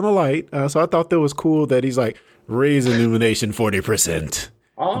can't stay on the light. So I thought that was cool that he's like, raise illumination 40%.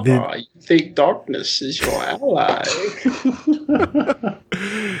 You think darkness is your ally?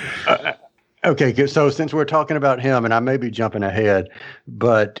 Okay, good. So since we're talking about him, and I may be jumping ahead,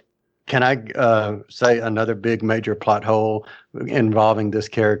 but can I say another big major plot hole involving this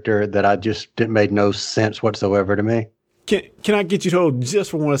character that I just made no sense whatsoever to me? Can I get you to hold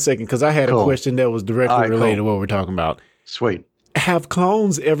just for 1 second? Because I had a Cool. question that was directly All right, related to cool. what we're talking about. Sweet. Have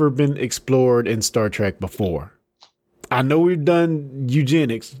clones ever been explored in Star Trek before? I know we've done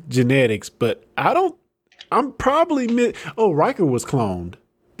genetics, but I'm probably Riker was cloned,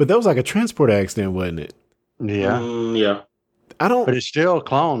 but that was like a transport accident, wasn't it? Yeah. Yeah. But it's still a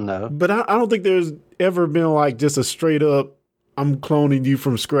clone, though. But I don't think there's ever been like just a straight up, I'm cloning you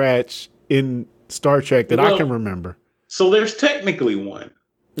from scratch in Star Trek that I can remember. So there's technically one.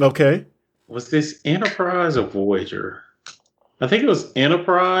 Okay. Was this Enterprise or Voyager? I think it was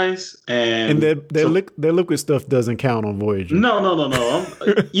Enterprise, and their liquid stuff doesn't count on Voyager. No. When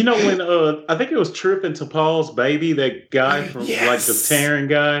I think it was Trip and T'Pol's baby, that guy from like the Terran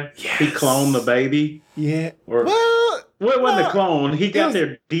guy, he cloned the baby. Yeah. Or well, it wasn't a clone. He got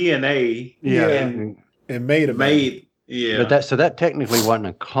their DNA. And made. Yeah. But that technically wasn't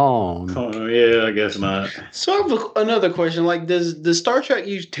a clone. Yeah, I guess not. So I have another question. Like, does Star Trek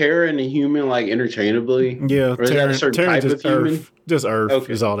use Terra and a human like interchangeably? Yeah, or is that a certain type of human? Earth. Just Earth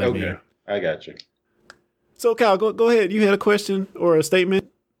is all they mean. I got you. So, Kyle, go ahead. You had a question or a statement?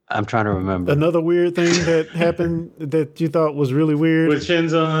 I'm trying to remember. Another weird thing that happened that you thought was really weird? With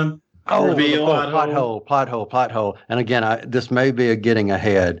Shinzon. Reveal. Plot hole. And again, this may be a getting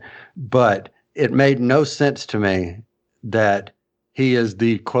ahead, but it made no sense to me that he is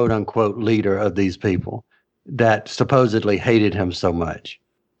the quote unquote leader of these people that supposedly hated him so much.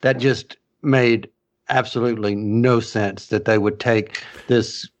 That just made absolutely no sense that they would take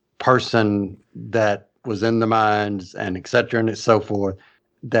this person that was in the mines and et cetera and so forth,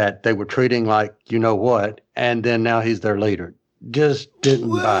 that they were treating like you know what, and then now he's their leader. Just didn't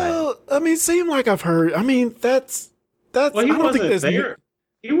buy it. Well, I mean, seem like I've heard. I mean, that's. Well, he I don't think wasn't that's there.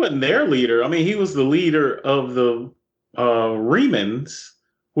 He wasn't their leader. I mean, he was the leader of the Remans,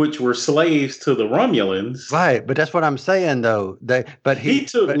 which were slaves to the Romulans. Right, but that's what I'm saying, though. He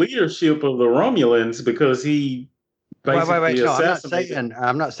took leadership of the Romulans because he basically wait. No, assassinated.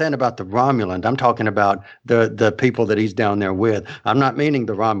 I'm not saying about the Romulans. I'm talking about the people that he's down there with. I'm not meaning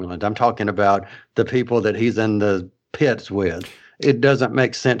the Romulans. I'm talking about the people that he's in the pits with. It doesn't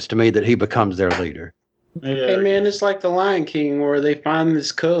make sense to me that he becomes their leader. Yeah. Hey man, it's like the Lion King where they find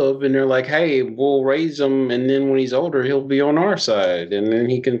this cub and they're like, "Hey, we'll raise him, and then when he's older, he'll be on our side, and then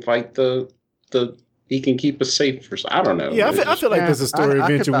he can fight he can keep us safe." I don't know. Yeah, I feel like that's a story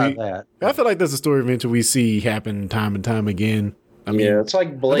adventure. I feel like that's a story adventure we see happen time and time again. I mean, it's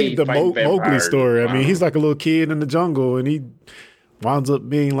like Blade. I think the Mowgli vampires. story. I mean, he's like a little kid in the jungle, and he winds up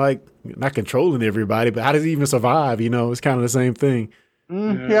being like not controlling everybody, but how does he even survive? It's kind of the same thing.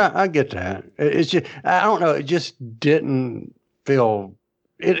 Yeah, I get that. It's just, I don't know. It just didn't feel,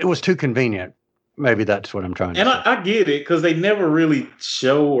 it was too convenient. Maybe that's what I'm trying to And say. I get it because they never really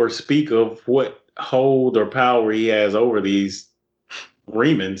show or speak of what hold or power he has over these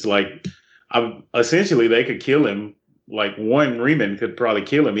Remans. Like, essentially, they could kill him. Like, one Reman could probably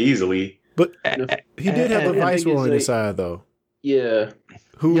kill him easily. But he did have a and the thing viceroy is on they- his side, though, Yeah.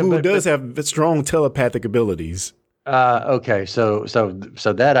 who does have strong telepathic abilities. Okay, so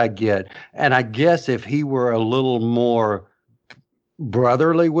that I get, and I guess if he were a little more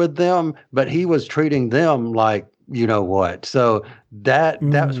brotherly with them, but he was treating them like you know what. So that's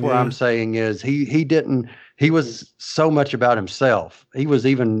where I'm saying is he was so much about himself. He was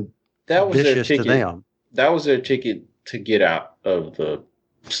even That was their vicious to ticket. them. That was their ticket to get out of the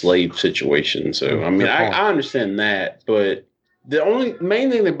slave situation. So I mean, Good point. I understand that, but the only main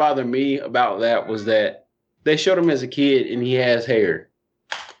thing that bothered me about that was that they showed him as a kid and he has hair.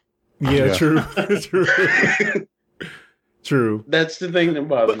 Yeah, true, true, true. That's the thing that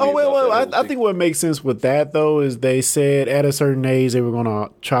bothered But, me. I think what makes sense with that though is they said at a certain age they were going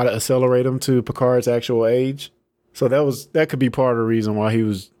to try to accelerate him to Picard's actual age. So that could be part of the reason why he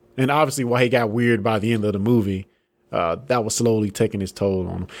was, and obviously why he got weird by the end of the movie. That was slowly taking its toll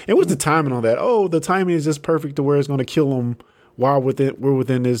on him. And what's the timing on that? Oh, the timing is just perfect to where it's going to kill him while we're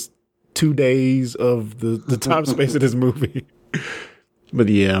within this 2 days of the time space of this movie. But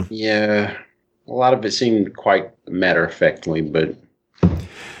yeah. Yeah. A lot of it seemed quite matter of factly, but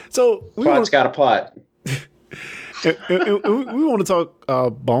So plot's got a plot. we want to talk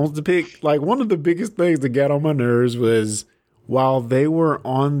bones to pick. Like one of the biggest things that got on my nerves was while they were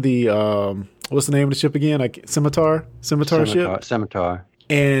on the what's the name of the ship again? Like Scimitar ship. Scimitar.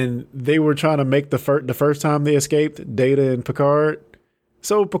 And they were trying to make the first time they escaped, Data and Picard.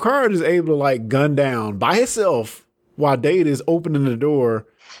 So Picard is able to like gun down by himself while Data is opening the door.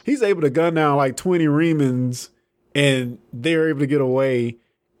 He's able to gun down like 20 Remans and they're able to get away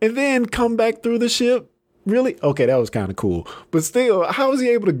and then come back through the ship. Really? Okay, that was kind of cool. But still, how is he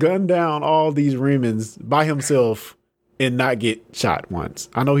able to gun down all these Remans by himself and not get shot once?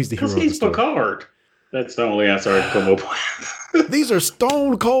 I know he's the hero Because of the he's story. Picard. That's the only answer I can come up with. These are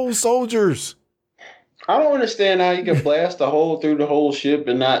stone cold soldiers. I don't understand how you can blast a hole through the whole ship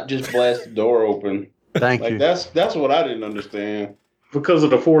and not just blast the door open. Thank Like you. that's what I didn't understand. Because of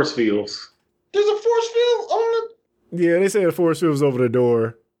the force fields. There's a force field on Yeah, they said the force field was over the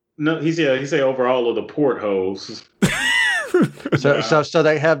door. No, he said over all of the portholes. So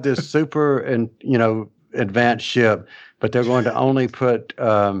they have this super and advanced ship, but they're going to only put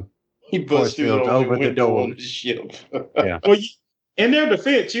he busted field over over the the window door. on the ship. Yeah. Well, in their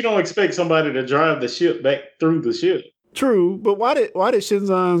defense, you don't expect somebody to drive the ship back through the ship. True, but why did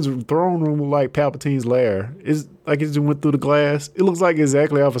Shinzon's throne room look like Palpatine's lair? It's like it just went through the glass. It looks like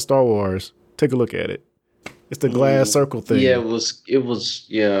exactly off of Star Wars. Take a look at it. It's the glass circle thing. Yeah, it was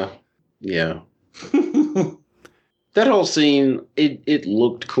yeah. That whole scene, it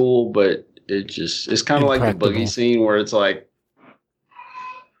looked cool, but it's kind of like the buggy Impractical. scene where it's like,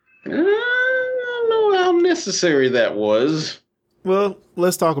 I don't know how necessary that was. Well,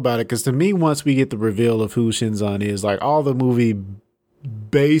 let's talk about it because to me, once we get the reveal of who Shinzon is, like all the movie,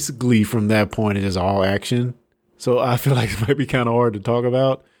 basically from that point, it is all action. So I feel like it might be kind of hard to talk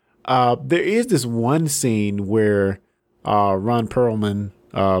about. There is this one scene where Ron Perlman,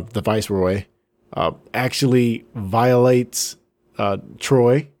 the Viceroy, actually violates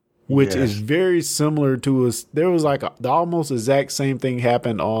Troy, which is very similar to us. There was like the almost exact same thing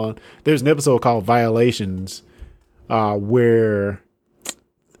happened on. There's an episode called Violations, where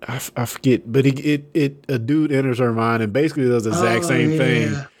I forget, but a dude enters her mind and basically does the exact same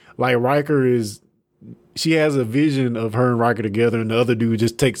thing. Like Riker she has a vision of her and Riker together, and the other dude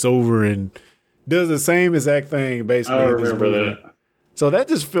just takes over and does the same exact thing. Basically, I in this remember movie. that. So that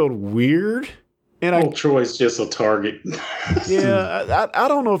just felt weird, and Old Troy's just a target. I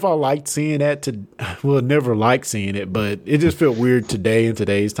don't know if I liked seeing that. Never liked seeing it, but it just felt weird today in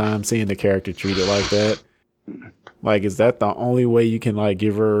today's time seeing the character treated like that. Like, is that the only way you can like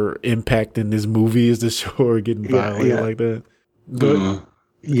give her impact in this movie? Is to show her getting violated like that? Good.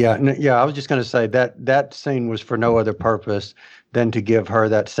 Yeah, I was just going to say that scene was for no other purpose than to give her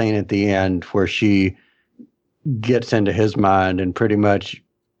that scene at the end where she gets into his mind and pretty much,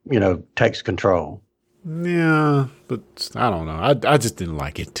 takes control. Yeah, but I don't know. I just didn't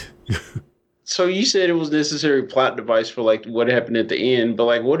like it. So you said it was necessary plot device for like what happened at the end, but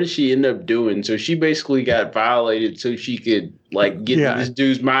like what did she end up doing? So she basically got violated so she could like get in this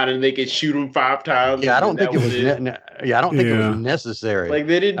dude's mind and they could shoot him 5 times. Yeah, I don't think it was. I don't think it Yeah. was necessary. like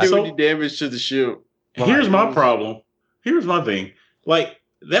they didn't do So- any damage to the ship. Here's my problem. Here's my thing. like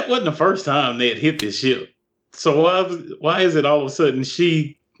that wasn't the first time they had hit this ship. So why is it all of a sudden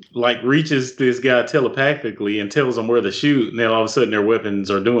she like reaches this guy telepathically and tells him where to shoot, and then all of a sudden their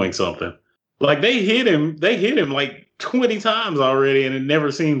weapons are doing something? Like they hit him like 20 times already, and it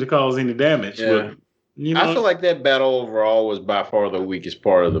never seemed to cause any damage. Yeah. But, I feel like that battle overall was by far the weakest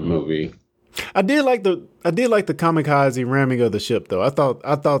part of the movie. I did like the kamikaze ramming of the ship though. I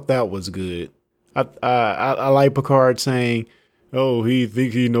thought that was good. I like Picard saying, "Oh, he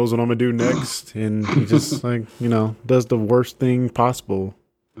thinks he knows what I'm gonna do next," and he just like does the worst thing possible.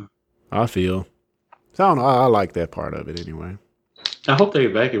 I feel. So I don't know. I like that part of it anyway. I hope they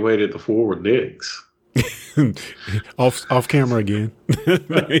evacuated the forward decks. off camera again. He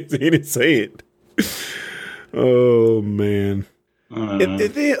didn't say it. Oh man.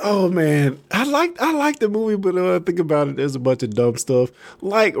 Oh man, I like the movie, but when I think about it, there's a bunch of dumb stuff.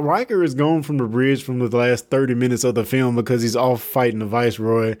 Like Riker is gone from the bridge from the last 30 minutes of the film because he's off fighting the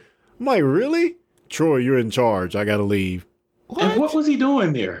Viceroy. I'm like, really? Troy, you're in charge. I gotta leave. And what was he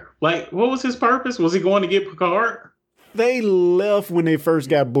doing there? Like, what was his purpose? Was he going to get Picard? They left when they first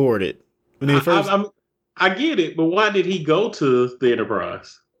got boarded. When they first, I get it, but why did he go to the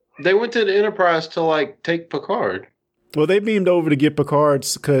Enterprise? They went to the Enterprise to like take Picard. Well, they beamed over to get Picard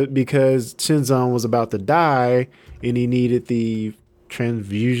because Shinzon was about to die and he needed the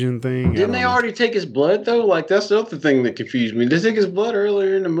transfusion thing. Didn't they already take his blood though? Like that's the other thing that confused me. They took his blood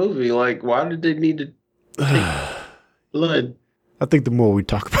earlier in the movie. Like, why did they need to take blood? I think the more we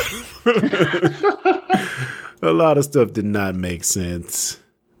talk about it, a lot of stuff did not make sense.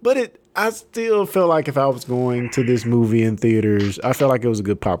 But I still felt like if I was going to this movie in theaters, I felt like it was a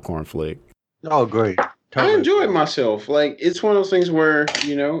good popcorn flick. Oh, great. Totally. I enjoy it myself. Like, it's one of those things where,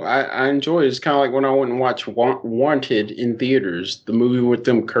 I enjoy it. It's kind of like when I went and watched Wanted in theaters, the movie with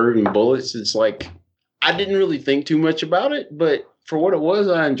them curving bullets. It's like, I didn't really think too much about it, but for what it was,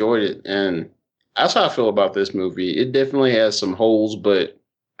 I enjoyed it. And that's how I feel about this movie. It definitely has some holes, but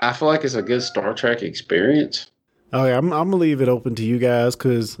I feel like it's a good Star Trek experience. Okay, I'm going to leave it open to you guys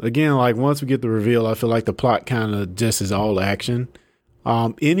because, again, like once we get the reveal, I feel like the plot kind of just is all action.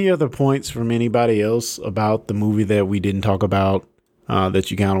 Any other points from anybody else about the movie that we didn't talk about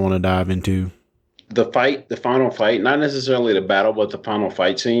that you kind of want to dive into? The final fight, not necessarily the battle, but the final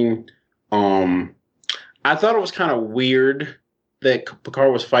fight scene. I thought it was kind of weird that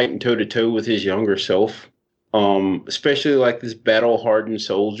Picard was fighting toe-to-toe with his younger self. Especially like this battle-hardened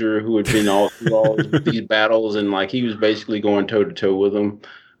soldier who had been all through all these battles, and like he was basically going toe-to-toe with him.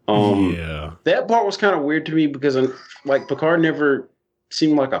 Yeah. That part was kind of weird to me because like Picard never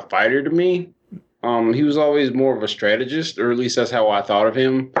seemed like a fighter to me. He was always more of a strategist, or at least that's how I thought of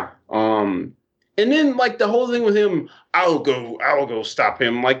him. And then like the whole thing with him, I'll go stop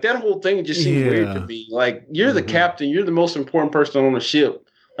him. Like that whole thing just seemed weird to me. Like you're the captain, you're the most important person on the ship.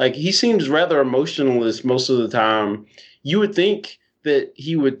 Like he seems rather emotionless most of the time. You would think that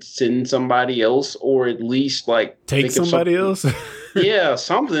he would send somebody else, or at least like take somebody else. Yeah,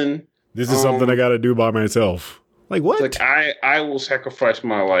 something. This is something I got to do by myself. Like what? Like I will sacrifice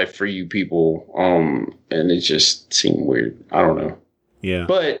my life for you people. And it just seemed weird. I don't know. Yeah.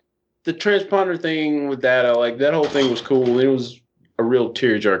 But the transponder thing with that, like that whole thing was cool. It was a real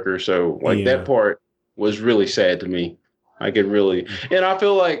tearjerker. So like that part was really sad to me. I could really, and I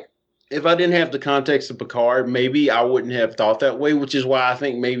feel like if I didn't have the context of Picard, maybe I wouldn't have thought that way, which is why I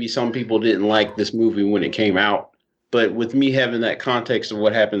think maybe some people didn't like this movie when it came out. But with me having that context of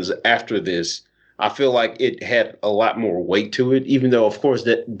what happens after this, I feel like it had a lot more weight to it, even though, of course,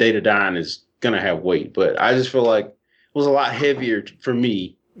 that Data dying is going to have weight. But I just feel like it was a lot heavier for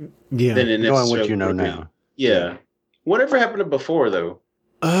me than it necessarily knowing what you know now. Yeah. Whatever happened to before, though?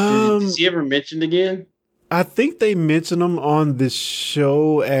 Is he ever mentioned again? I think they mention them on the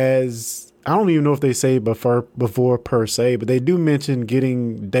show as, I don't even know if they say before per se, but they do mention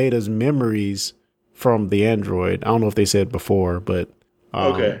getting Data's memories from the android. I don't know if they said before, but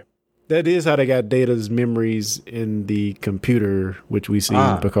okay. That is how they got Data's memories in the computer, which we see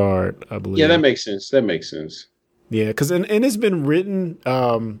in Picard, I believe. Yeah, that makes sense. Yeah, because and it's been written,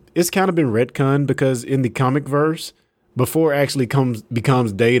 it's kind of been retconned because in the comic verse, before it actually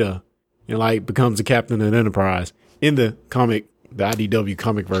becomes Data, and like becomes the captain of the Enterprise in the IDW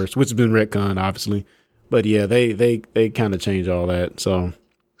comic verse, which has been retconned, obviously. But yeah, they kind of change all that. So,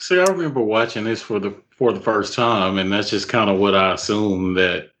 see, I remember watching this for the first time, and that's just kind of what I assumed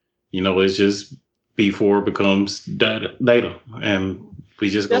that it's just before it becomes Data, and we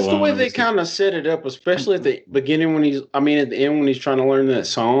just go on. That's the way they kind of set it up, especially at the beginning at the end when he's trying to learn that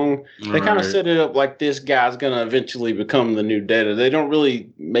song. They kind of set it up like this guy's going to eventually become the new Data. They don't really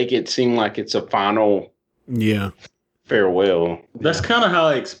make it seem like it's a final farewell. That's kind of how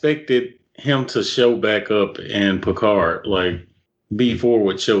I expected him to show back up in Picard. Like B4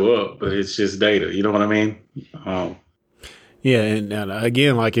 would show up, but it's just Data. You know what I mean? Yeah, and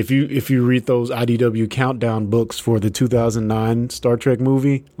again, like if you read those IDW countdown books for the 2009 Star Trek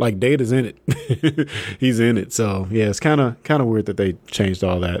movie, like Data's in it. He's in it. So yeah, it's kind of weird that they changed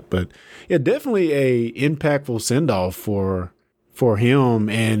all that, but yeah, definitely a impactful send off for him.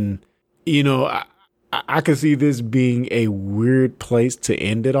 And you know, I could see this being a weird place to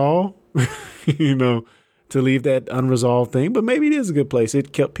end it all. You know, to leave that unresolved thing, but maybe it is a good place.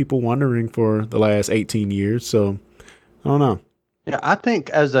 It kept people wondering for the last 18 years. So I don't know. Yeah, I think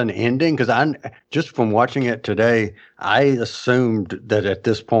as an ending, because I just from watching it today, I assumed that at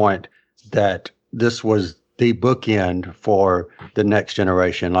this point that this was the bookend for the Next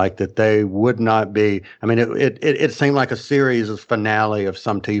Generation, like that they would not be. I mean, it seemed like a series of finale of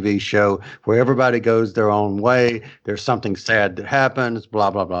some TV show where everybody goes their own way. There's something sad that happens, blah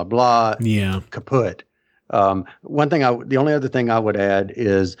blah blah blah. Yeah, kaput. The only other thing I would add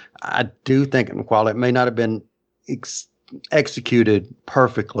is I do think, while it may not have been executed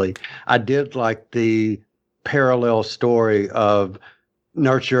perfectly, I did like the parallel story of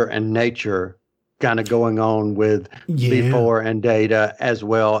nurture and nature kind of going on with B4 and Data, as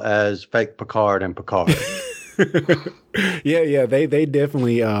well as fake Picard and Picard. yeah, they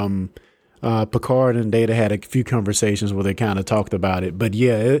definitely Picard and Data had a few conversations where they kind of talked about it, but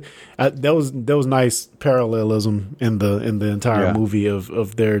yeah, that was nice parallelism in the entire movie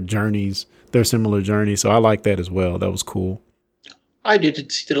of their journeys, their similar journeys. So I like that as well. That was cool. I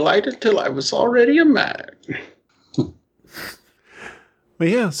didn't see the light until I was already a man. But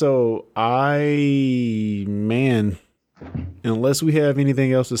yeah, so unless we have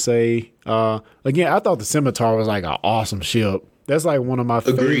anything else to say, again, I thought the Scimitar was like an awesome ship. That's like one of my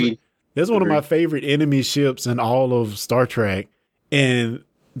favorite. That's one of my favorite enemy ships in all of Star Trek. And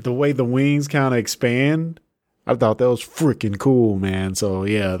the way the wings kind of expand, I thought that was freaking cool, man. So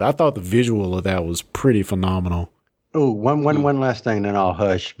yeah, I thought the visual of that was pretty phenomenal. Oh, one last thing, then I'll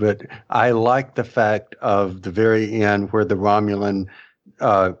hush. But I like the fact of the very end where the Romulan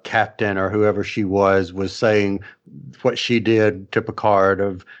captain or whoever she was saying what she did to Picard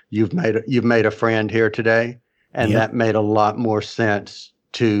of you've made a friend here today, and that made a lot more sense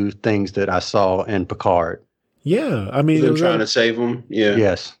to things that I saw in Picard. Yeah, I mean, they're trying to save him. Yeah.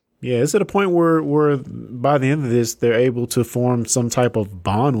 Yes. Yeah, it's at a point where by the end of this, they're able to form some type of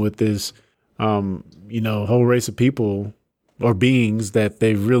bond with this, whole race of people or beings that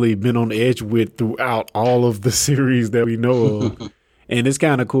they've really been on the edge with throughout all of the series that we know of. And it's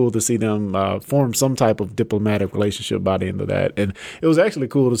kind of cool to see them form some type of diplomatic relationship by the end of that. And it was actually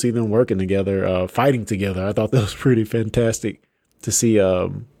cool to see them working together, fighting together. I thought that was pretty fantastic to see,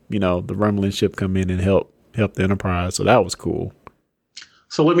 the Romulan ship come in and help the Enterprise. So that was cool.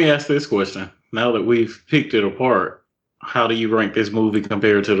 So let me ask this question. Now that we've picked it apart, how do you rank this movie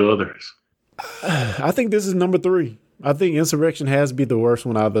compared to the others? I think this is number 3. I think Insurrection has to be the worst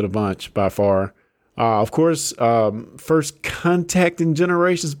one out of the bunch by far. Of course, First Contact and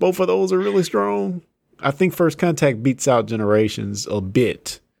Generations, both of those are really strong. I think First Contact beats out Generations a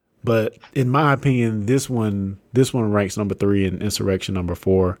bit, but in my opinion, this one ranks number 3 and Insurrection number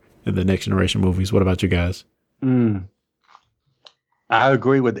 4 in the Next Generation movies. What about you guys? I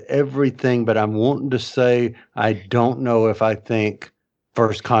agree with everything, but I'm wanting to say I don't know if I think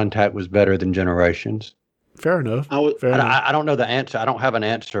First Contact was better than Generations. Fair enough. I don't know the answer. I don't have an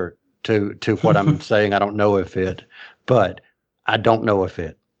answer to what I'm saying. I don't know if it, but I don't know if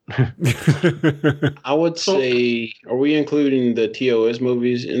it. I would say, are we including the TOS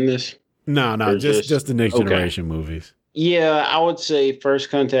movies in this? No, just the Next Generation movies. Yeah, I would say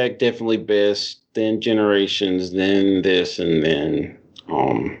First Contact definitely best, then Generations, then this, and then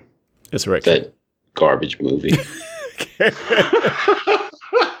Insurrection. That garbage movie.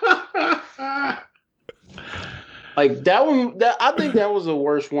 Like that one, I think that was the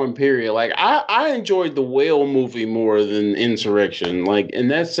worst one. Period. Like I enjoyed the Whale movie more than Insurrection. Like, and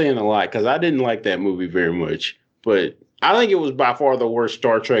that's saying a lot because I didn't like that movie very much. But I think it was by far the worst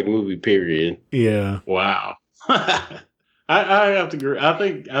Star Trek movie. Period. Yeah. Wow. I have to agree. I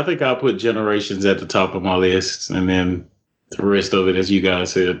think I'll put Generations at the top of my list, and then the rest of it, as you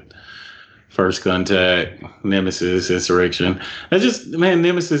guys said, First Contact, Nemesis, Insurrection.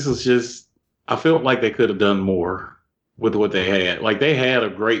 Nemesis was just. I felt like they could have done more with what they had. Like they had a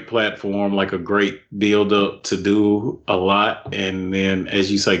great platform, like a great build up to do a lot. And then, as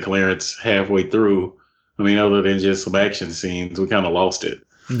you say, Clarence, halfway through, I mean, other than just some action scenes, we kind of lost it.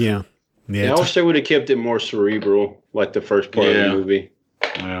 Yeah. I wish they would have kept it more cerebral, like the first part of the movie.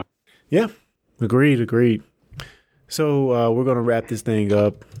 Yeah. Agreed. So we're going to wrap this thing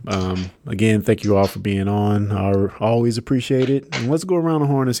up. Again, thank you all for being on. I always appreciate it. And let's go around the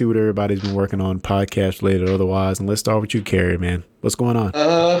horn and see what everybody's been working on, podcast related or otherwise. And let's start with you, Carrie, man. What's going on?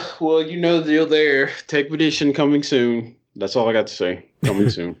 Well, you know the deal there. Techpedition coming soon. That's all I got to say. Coming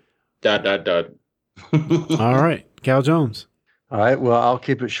soon. ... All right. Cal Jones. All right. Well, I'll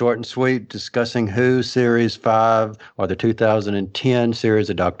keep it short and sweet. Discussing Who Series 5 or the 2010 series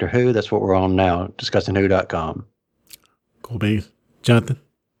of Doctor Who. That's what we're on now. DiscussingWho.com. Cool beans. Jonathan.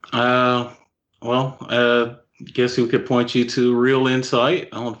 Guess we could point you to Real Insight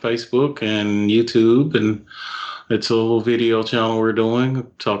on Facebook and YouTube, and it's a little video channel we're doing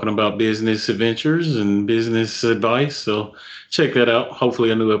talking about business adventures and business advice. So check that out.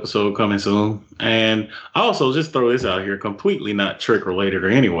 Hopefully a new episode coming soon. And I also just throw this out here, completely not Trek related or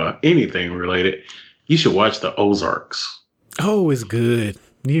anything related. You should watch the Ozarks. Oh, it's good.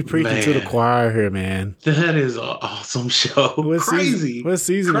 You're preaching to the choir here, man. That is an awesome show. Crazy. What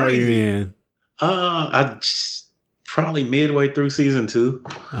season are you in? I probably midway through season 2.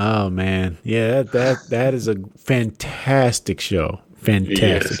 Oh man, yeah, that is a fantastic show.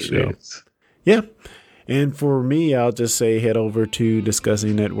 Fantastic show. Yeah. And for me, I'll just say head over to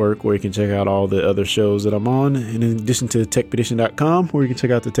Discussing Network, where you can check out all the other shows that I'm on. And in addition to techpedition.com, where you can check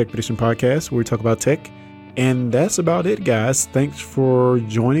out the Techpedition podcast, where we talk about tech. And that's about it, guys. Thanks for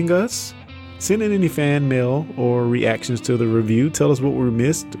joining us. Send in any fan mail or reactions to the review. Tell us what we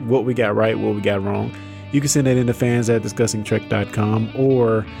missed, what we got right, what we got wrong. You can send that in to fans@discussingtrek.com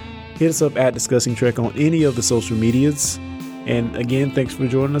or hit us up at Discussing Trek on any of the social medias. And again, thanks for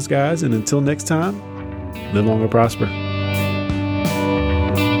joining us, guys. And until next time, live long and prosper.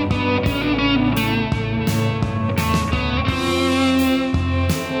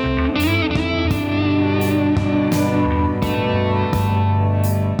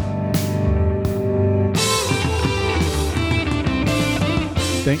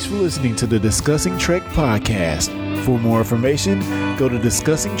 Thanks for listening to the Discussing Trek podcast. For more information, go to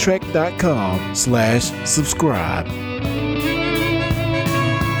discussingtrek.com/subscribe.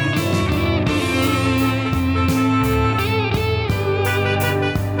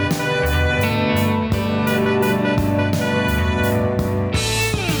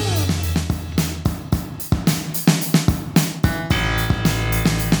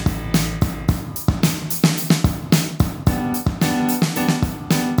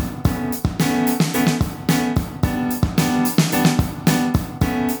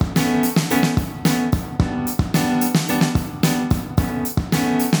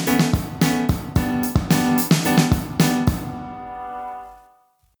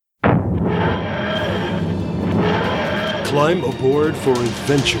 Climb aboard for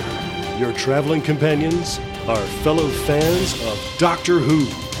adventure. Your traveling companions are fellow fans of Doctor Who.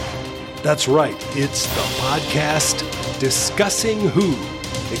 That's right, it's the podcast Discussing Who,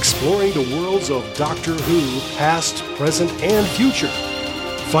 exploring the worlds of Doctor Who, past, present, and future.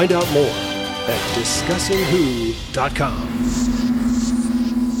 Find out more at DiscussingWho.com.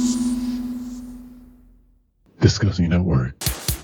 Discussing Network.